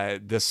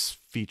this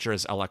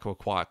features Alaqua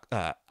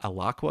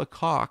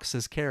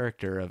Cox's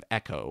character of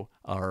Echo,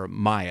 or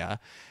Maya,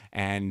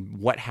 and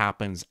what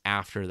happens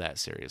after that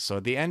series. So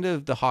at the end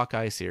of the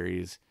Hawkeye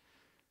series,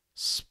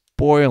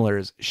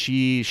 spoilers,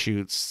 she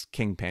shoots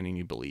Kingpin and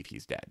you believe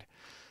he's dead.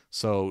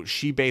 So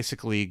she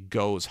basically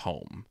goes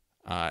home,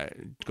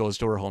 goes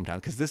to her hometown,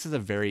 because this is a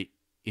very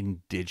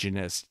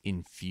indigenous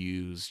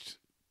infused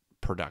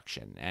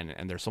production,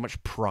 and there's so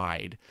much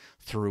pride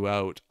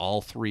throughout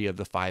all 3 of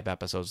the 5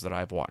 episodes that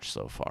I've watched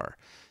so far,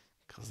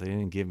 because they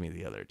didn't give me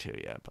the other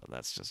 2 yet, but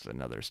that's just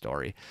another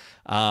story.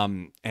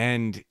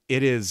 And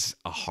it is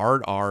a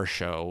hard R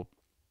show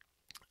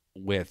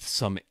with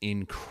some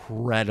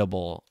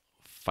incredible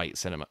fight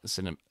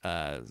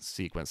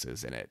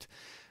sequences in it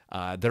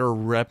that are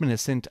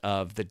reminiscent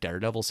of the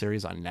Daredevil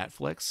series on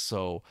Netflix.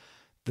 So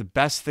the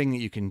best thing that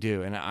you can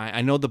do, and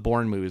I know the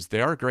Bourne movies,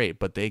 they are great,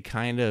 but they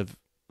kind of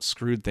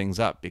screwed things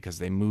up because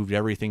they moved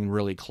everything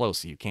really close,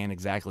 so you can't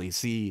exactly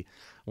see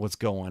what's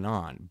going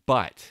on.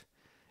 But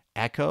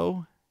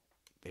Echo,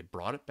 they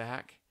brought it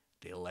back,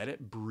 they let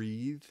it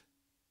breathe,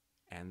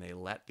 and they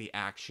let the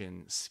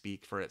action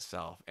speak for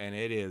itself, and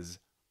it is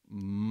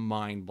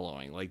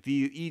mind-blowing. Like,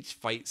 each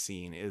fight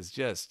scene is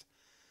just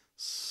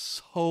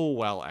so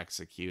well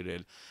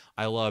executed.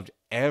 I loved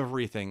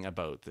everything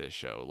about this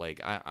show. Like,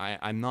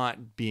 I'm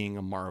not being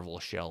a Marvel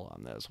shell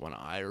on this one.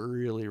 I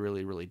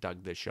really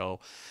dug this show.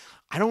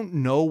 I don't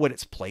know what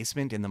its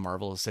placement in the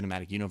Marvel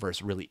Cinematic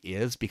Universe really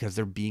is, because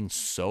they're being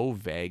so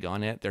vague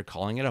on it. They're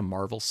calling it a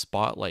Marvel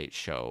Spotlight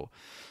show,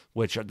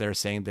 which they're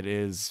saying that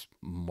is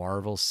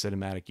Marvel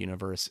Cinematic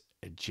Universe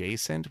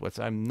adjacent, which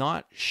I'm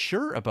not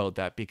sure about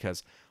that,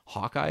 because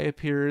Hawkeye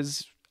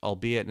appears,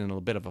 albeit in a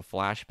little bit of a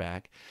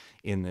flashback,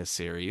 in this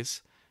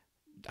series.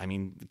 I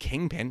mean, the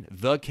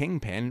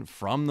Kingpin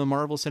from the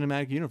Marvel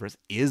Cinematic Universe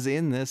is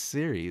in this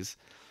series.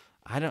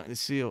 I don't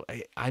see.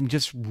 I'm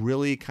just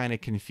really kind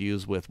of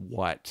confused with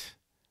what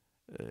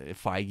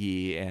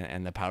Feige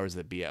and the powers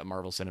that be at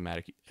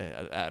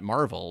at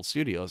Marvel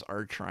Studios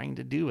are trying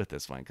to do with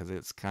this one, because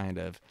it's kind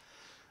of,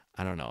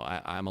 I don't know.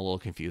 I'm a little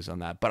confused on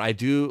that, but I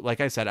do,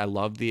 like I said, I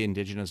love the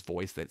indigenous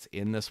voice that's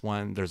in this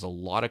one. There's a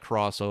lot of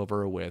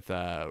crossover with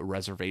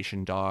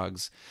Reservation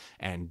Dogs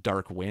and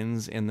Dark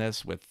Winds in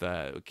this, with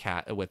the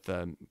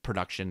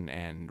production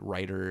and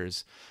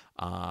writers,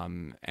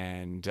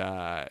 and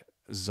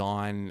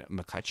Zon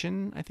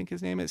McCutcheon, I think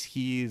his name is.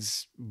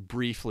 He's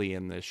briefly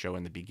in the show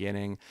in the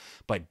beginning,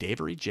 but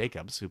Davery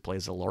Jacobs, who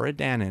plays Elora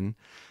Danan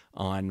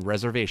on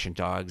Reservation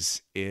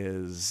Dogs,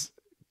 is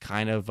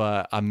kind of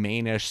a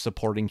mainish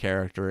supporting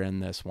character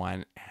in this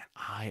one, and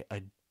I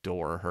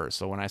adore her.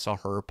 So when I saw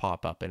her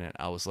pop up in it,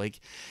 I was like,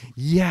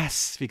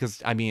 yes,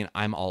 because I mean,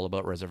 I'm all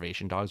about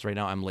Reservation Dogs right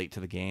now. I'm late to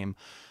the game.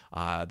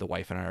 The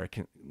wife and I are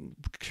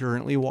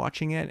currently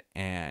watching it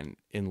and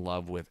in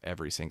love with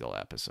every single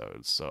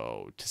episode.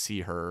 So to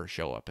see her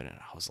show up in it,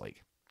 I was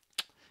like,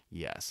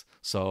 yes.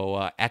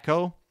 So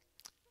Echo,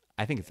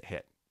 I think it's a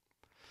hit.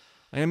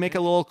 I'm going to make a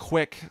little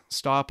quick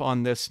stop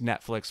on this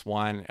Netflix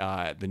one.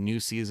 The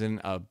new season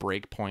of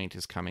Breakpoint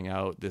is coming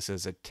out. This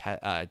is a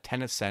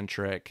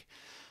tennis-centric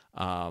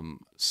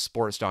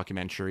sports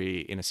documentary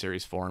in a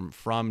series form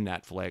from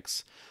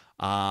Netflix.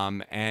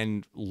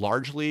 And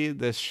largely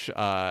the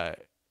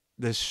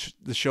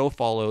show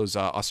follows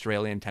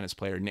Australian tennis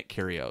player Nick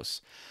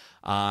Kyrgios.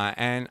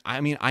 And I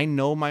mean, I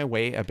know my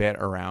way a bit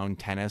around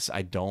tennis.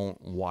 I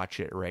don't watch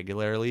it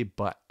regularly,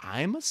 but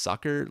I'm a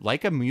sucker,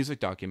 like a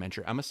music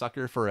documentary. I'm a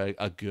sucker for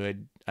a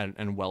good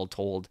and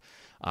well-told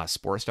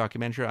sports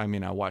documentary. I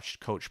mean, I watched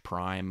Coach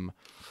Prime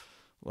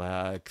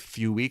a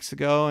few weeks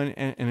ago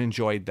and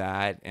enjoyed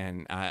that.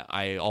 And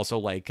I also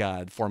like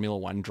Formula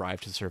One Drive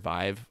to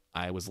Survive.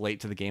 I was late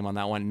to the game on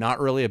that one. Not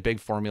really a big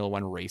Formula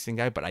One racing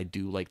guy, but I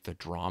do like the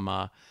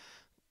drama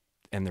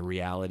and the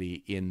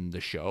reality in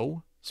the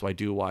show. So I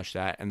do watch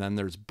that. And then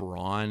there's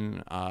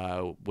Brawn,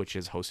 which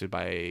is hosted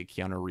by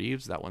Keanu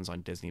Reeves. That one's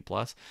on Disney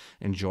Plus.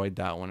 Enjoyed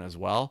that one as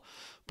well.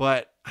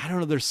 But I don't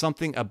know, there's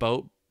something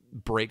about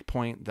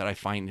Breakpoint that I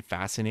find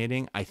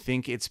fascinating. I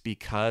think it's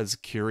because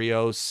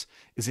Kyrgios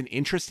is an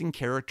interesting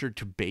character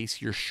to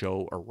base your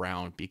show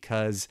around,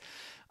 because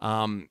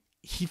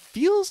he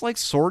feels like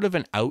sort of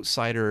an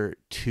outsider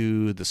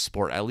to the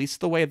sport, at least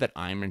the way that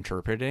I'm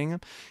interpreting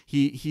him.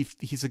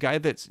 He's a guy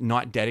that's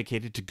not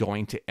dedicated to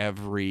going to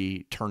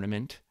every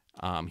tournament.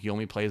 He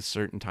only plays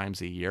certain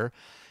times a year.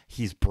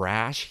 He's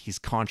brash. He's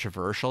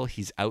controversial.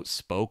 He's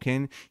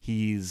outspoken.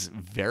 He's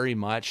very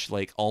much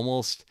like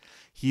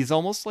he's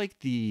almost like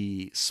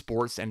the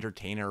sports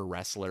entertainer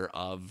wrestler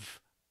of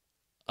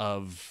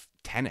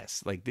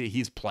tennis. Like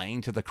he's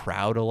playing to the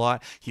crowd a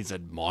lot. He's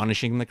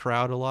admonishing the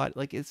crowd a lot.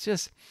 Like it's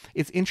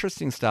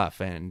interesting stuff,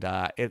 and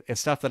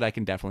it's stuff that I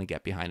can definitely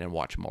get behind and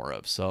watch more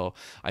of. So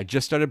I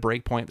just started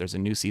Breakpoint. There's a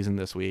new season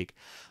this week.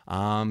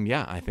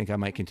 Yeah, I think I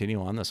might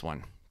continue on this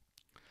one.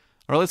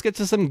 All right, let's get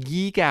to some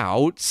geek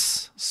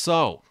outs.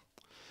 So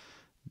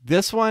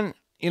this one,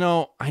 I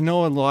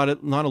know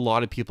not a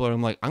lot of people are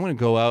like, I'm going to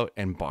go out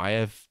and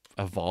buy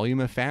a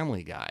volume of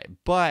Family Guy,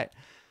 but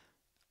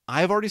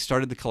I've already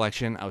started the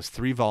collection. I was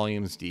 3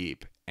 volumes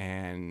deep,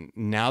 and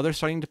now they're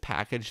starting to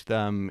package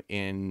them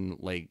in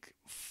like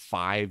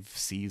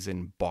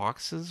 5-season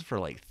boxes for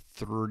like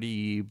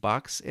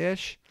 $30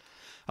 ish.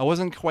 I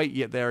wasn't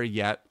quite there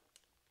yet.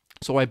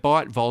 So I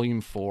bought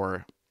volume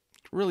 4,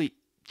 really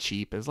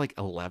cheap. It was like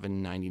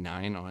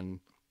 $11.99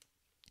 on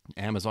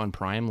Amazon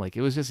Prime. Like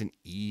it was just an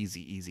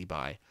easy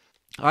buy.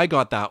 I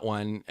got that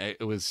one.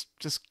 It was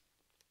just,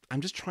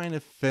 I'm just trying to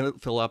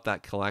fill up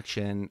that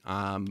collection.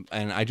 And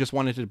I just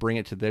wanted to bring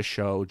it to this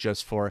show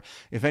just for,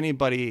 if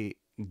anybody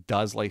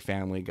does like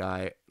Family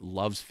Guy,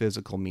 loves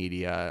physical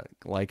media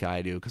like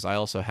I do, because I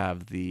also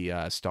have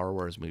the Star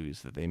Wars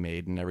movies that they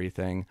made and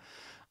everything.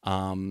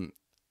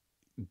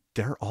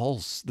 They're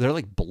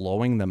like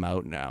blowing them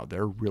out now.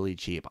 They're really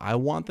cheap. I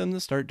want them to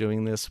start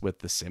doing this with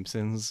the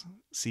Simpsons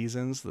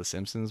seasons, the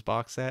Simpsons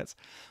box sets.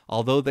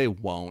 Although they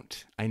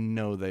won't. I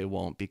know they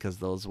won't, because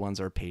those ones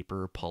are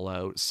paper pull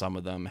out. Some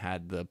of them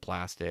had the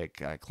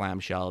plastic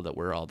clamshell that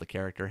were all the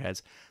character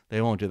heads. They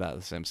won't do that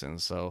with the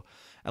Simpsons. So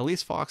at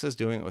least Fox is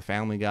doing it with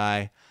Family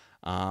Guy.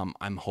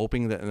 I'm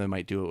hoping that they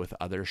might do it with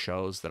other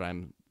shows that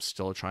I'm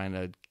still trying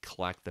to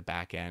collect the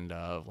back end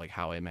of, like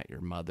How I Met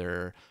Your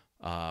Mother,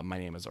 My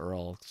Name is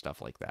Earl,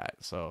 stuff like that.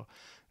 So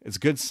it's a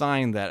good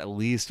sign that at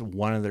least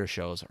one of their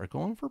shows are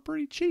going for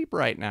pretty cheap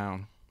right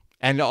now.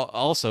 And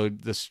also,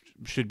 this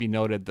should be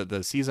noted that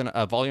the season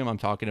volume I'm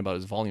talking about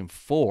is volume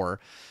 4,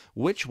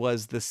 which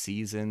was the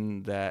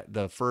season that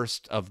the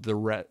first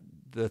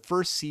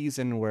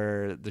season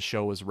where the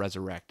show was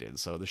resurrected.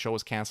 So the show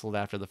was canceled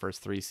after the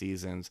first 3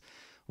 seasons.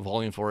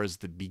 Volume 4 is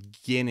the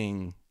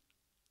beginning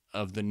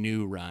of the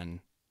new run.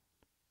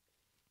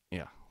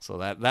 Yeah, so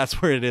that's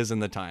where it is in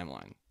the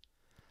timeline.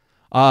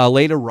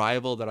 Late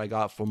arrival that I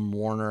got from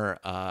Warner,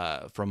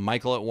 from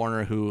Michael at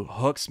Warner, who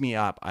hooks me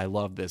up. I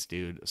love this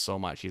dude so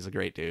much. He's a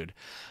great dude.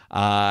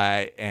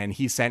 And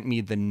he sent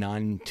me The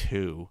Nun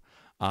II.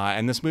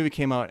 And this movie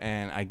came out,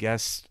 and I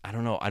guess, I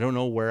don't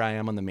know where I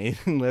am on the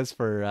mailing list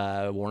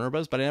for Warner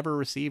Bros., but I never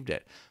received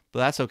it. But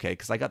that's okay,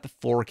 because I got the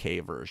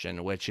 4K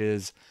version, which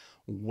is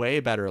way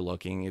better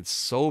looking. It's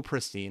so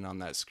pristine on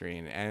that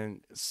screen,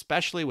 and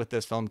especially with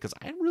this film, because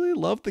I really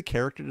love the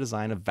character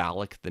design of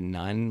Valak the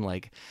nun.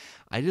 Like,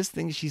 I just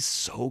think she's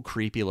so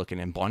creepy looking,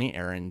 and Bonnie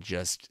Aaron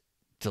just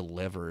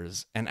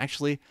delivers. And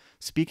actually,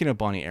 speaking of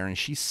Bonnie Aaron,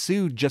 she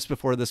sued just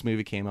before this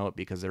movie came out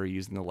because they were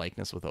using the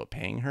likeness without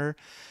paying her.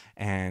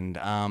 And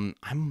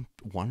I'm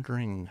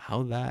wondering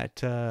how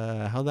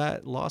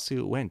that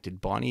lawsuit went.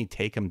 Did Bonnie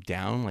take him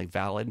down like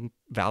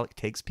Valak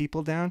takes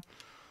people down?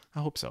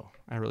 I hope so.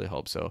 I really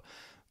hope so.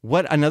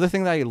 Another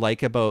thing that I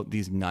like about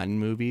these nun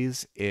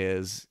movies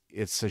is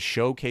it's a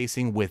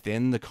showcasing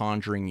within the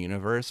Conjuring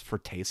universe for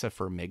Tessa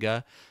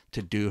Farmiga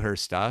to do her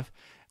stuff,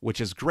 which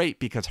is great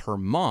because her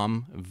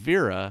mom,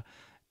 Vera,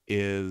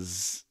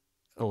 is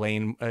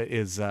Elaine,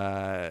 is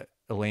it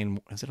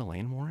Elaine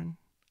Warren?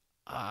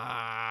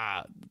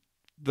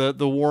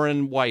 The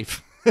Warren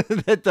wife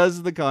that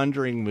does the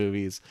Conjuring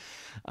movies.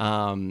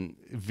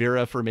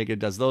 Vera Farmiga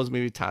does those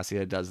movies.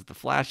 Tasia does the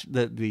Flash,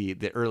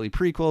 the early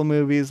prequel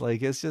movies.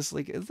 Like, it's just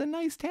like, it's a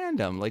nice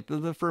tandem. Like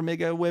the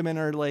Farmiga women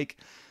are like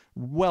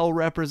well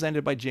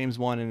represented by James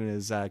Wan in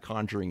his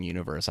Conjuring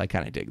universe. I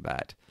kind of dig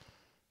that.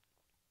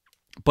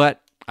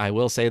 But I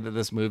will say that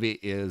this movie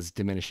is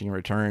diminishing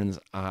returns.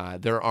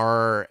 There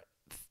are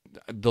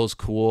those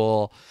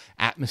cool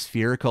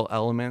atmospherical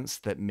elements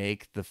that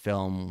make the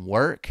film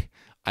work.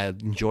 I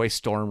enjoy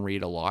Storm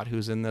Reed a lot,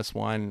 who's in this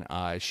one.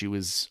 She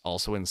was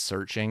also in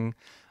Searching,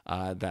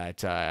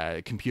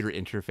 that computer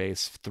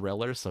interface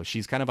thriller. So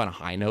she's kind of on a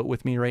high note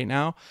with me right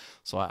now.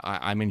 So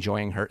I'm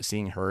enjoying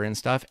seeing her and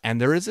stuff.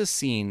 And there is a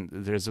scene,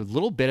 there's a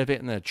little bit of it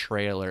in the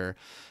trailer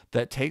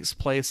that takes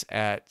place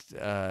at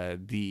a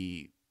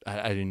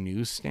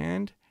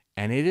newsstand,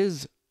 and it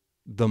is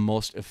the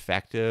most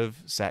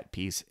effective set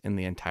piece in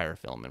the entire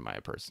film, in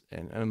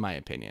my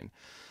opinion.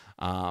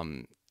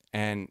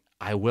 And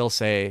I will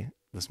say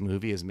this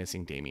movie is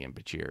missing Damien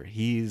Bachir.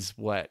 He's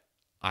what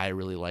I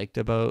really liked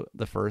about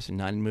the first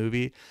Nun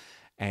movie.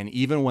 And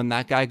even when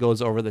that guy goes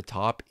over the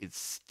top, it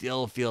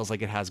still feels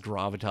like it has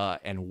gravitas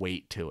and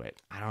weight to it.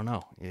 I don't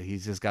know.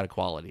 He's just got a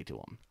quality to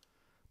him.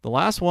 The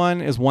last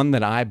one is one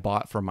that I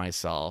bought for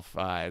myself.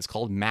 It's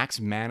called Max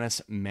Manus,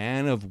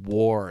 Man of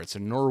War. It's a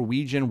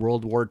Norwegian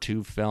World War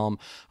II film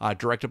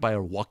directed by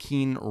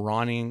Joaquin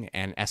Ronning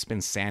and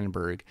Espen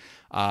Sandberg.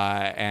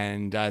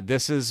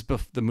 This is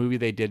the movie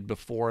they did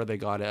before they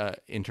got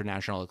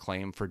international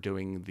acclaim for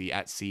doing the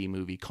at-sea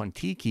movie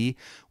Kon-Tiki,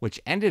 which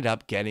ended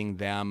up getting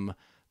them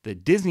the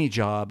Disney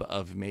job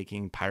of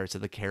making Pirates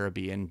of the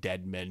Caribbean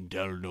Dead Men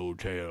Tell No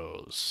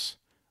Tales,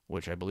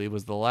 which I believe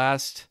was the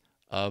last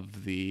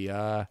of the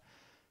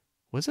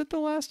was it the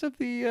last of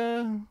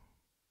the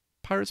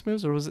Pirates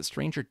movies, or was it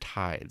Stranger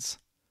Tides?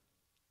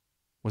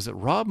 Was it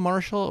Rob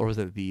Marshall, or was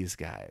it these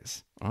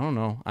guys? I don't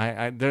know.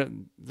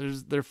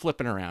 They're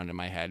flipping around in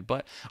my head,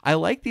 but I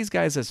like these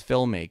guys as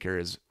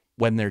filmmakers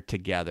when they're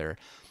together,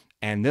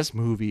 and this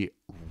movie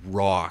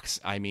rocks.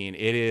 I mean,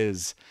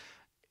 it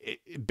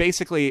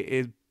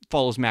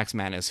follows Max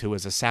Manus, who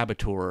was a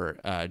saboteur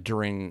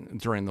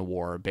during the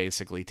war,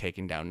 basically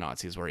taking down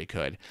Nazis where he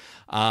could.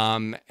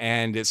 And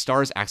it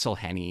stars Axel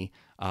Hennie,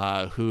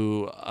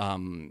 who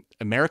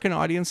American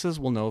audiences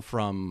will know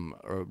from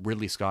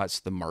Ridley Scott's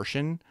The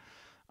Martian,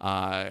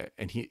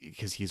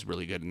 because he's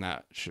really good in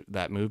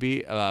that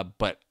movie.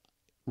 But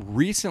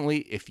recently,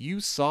 if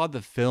you saw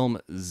the film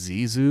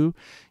Zizou,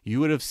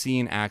 you would have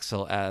seen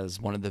Axel as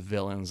one of the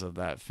villains of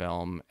that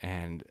film.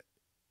 And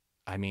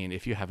I mean,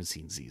 if you haven't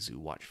seen Zizou,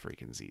 watch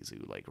freaking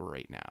Zizou, like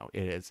right now.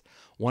 It is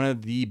one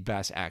of the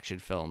best action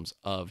films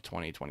of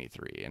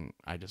 2023, and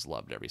I just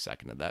loved every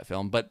second of that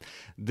film. But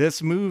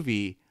this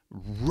movie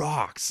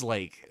rocks.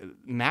 Like,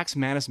 Max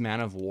Manus,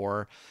 Man of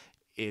War,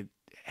 it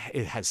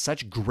has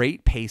such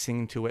great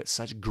pacing to it,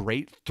 such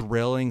great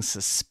thrilling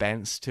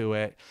suspense to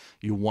it.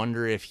 You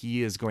wonder if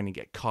he is going to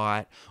get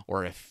caught,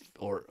 or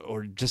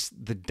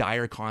just the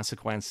dire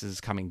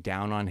consequences coming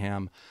down on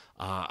him.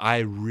 I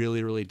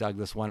really, really dug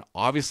this one.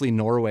 Obviously,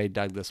 Norway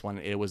dug this one.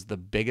 It was the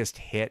biggest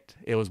hit.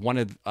 It was one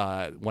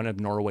of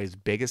Norway's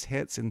biggest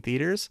hits in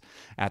theaters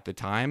at the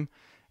time.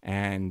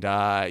 And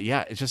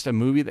it's just a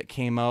movie that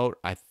came out.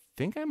 I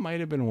think I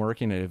might have been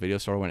working at a video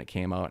store when it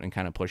came out and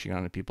kind of pushing it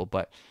on to people,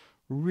 but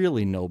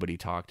really nobody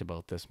talked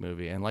about this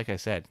movie. And like I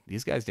said,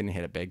 these guys didn't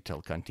hit it big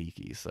till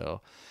Kon-Tiki.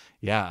 So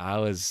yeah,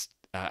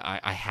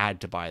 I had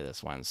to buy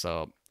this one.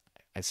 So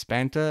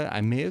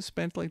I may have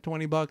spent like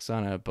 $20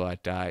 on it,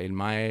 but in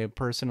my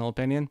personal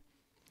opinion,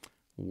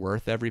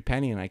 worth every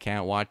penny, and I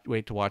can't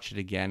wait to watch it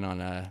again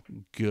on a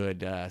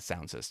good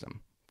sound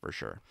system for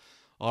sure.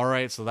 All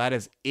right, so that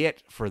is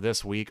it for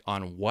this week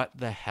on What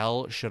the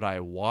Hell Should I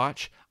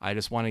Watch? I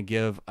just want to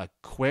give a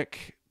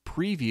quick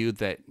preview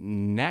that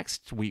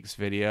next week's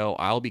video,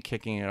 I'll be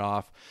kicking it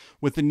off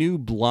with the new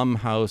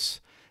Blumhouse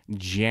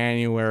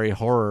January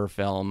horror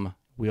film.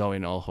 We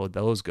already know how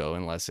those go,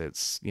 unless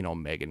it's,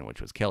 Megan,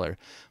 which was killer.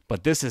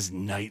 But this is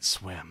Night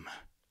Swim.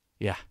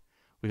 Yeah,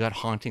 we got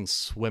haunted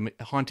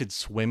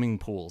swimming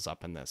pools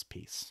up in this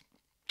piece.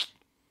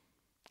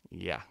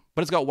 Yeah,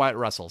 but it's got Wyatt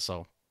Russell,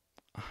 so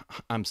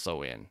I'm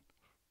so in.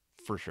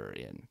 For sure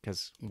in,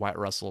 because Wyatt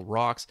Russell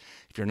rocks.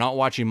 If you're not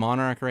watching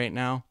Monarch right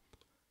now,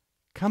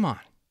 come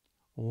on,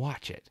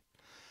 watch it.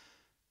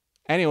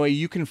 Anyway,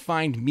 you can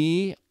find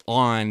me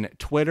on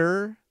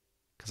Twitter,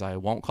 because I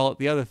won't call it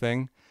the other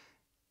thing,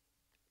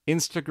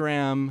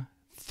 Instagram,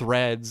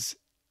 Threads,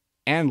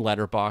 and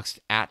Letterboxd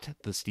at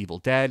The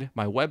Stevel Dead.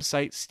 My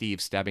website,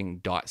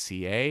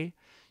 stevestebbing.ca.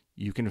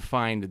 You can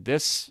find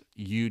this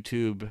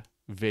YouTube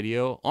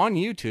video on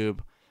YouTube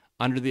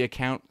under the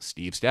account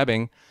Steve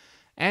Stebbing.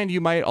 And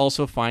you might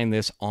also find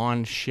this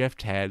on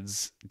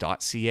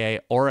shiftheads.ca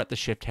or at the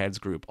Shiftheads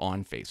group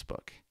on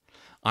Facebook.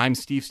 I'm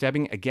Steve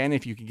Stebbing. Again,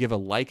 if you could give a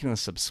like and a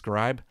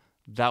subscribe,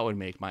 that would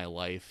make my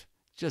life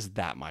just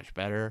that much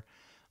better.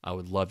 I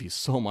would love you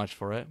so much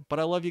for it. But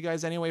I love you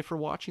guys anyway for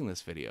watching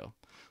this video.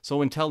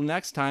 So until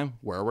next time,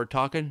 where we're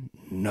talking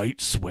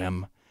Night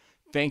Swim.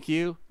 Thank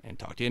you, and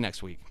talk to you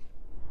next week.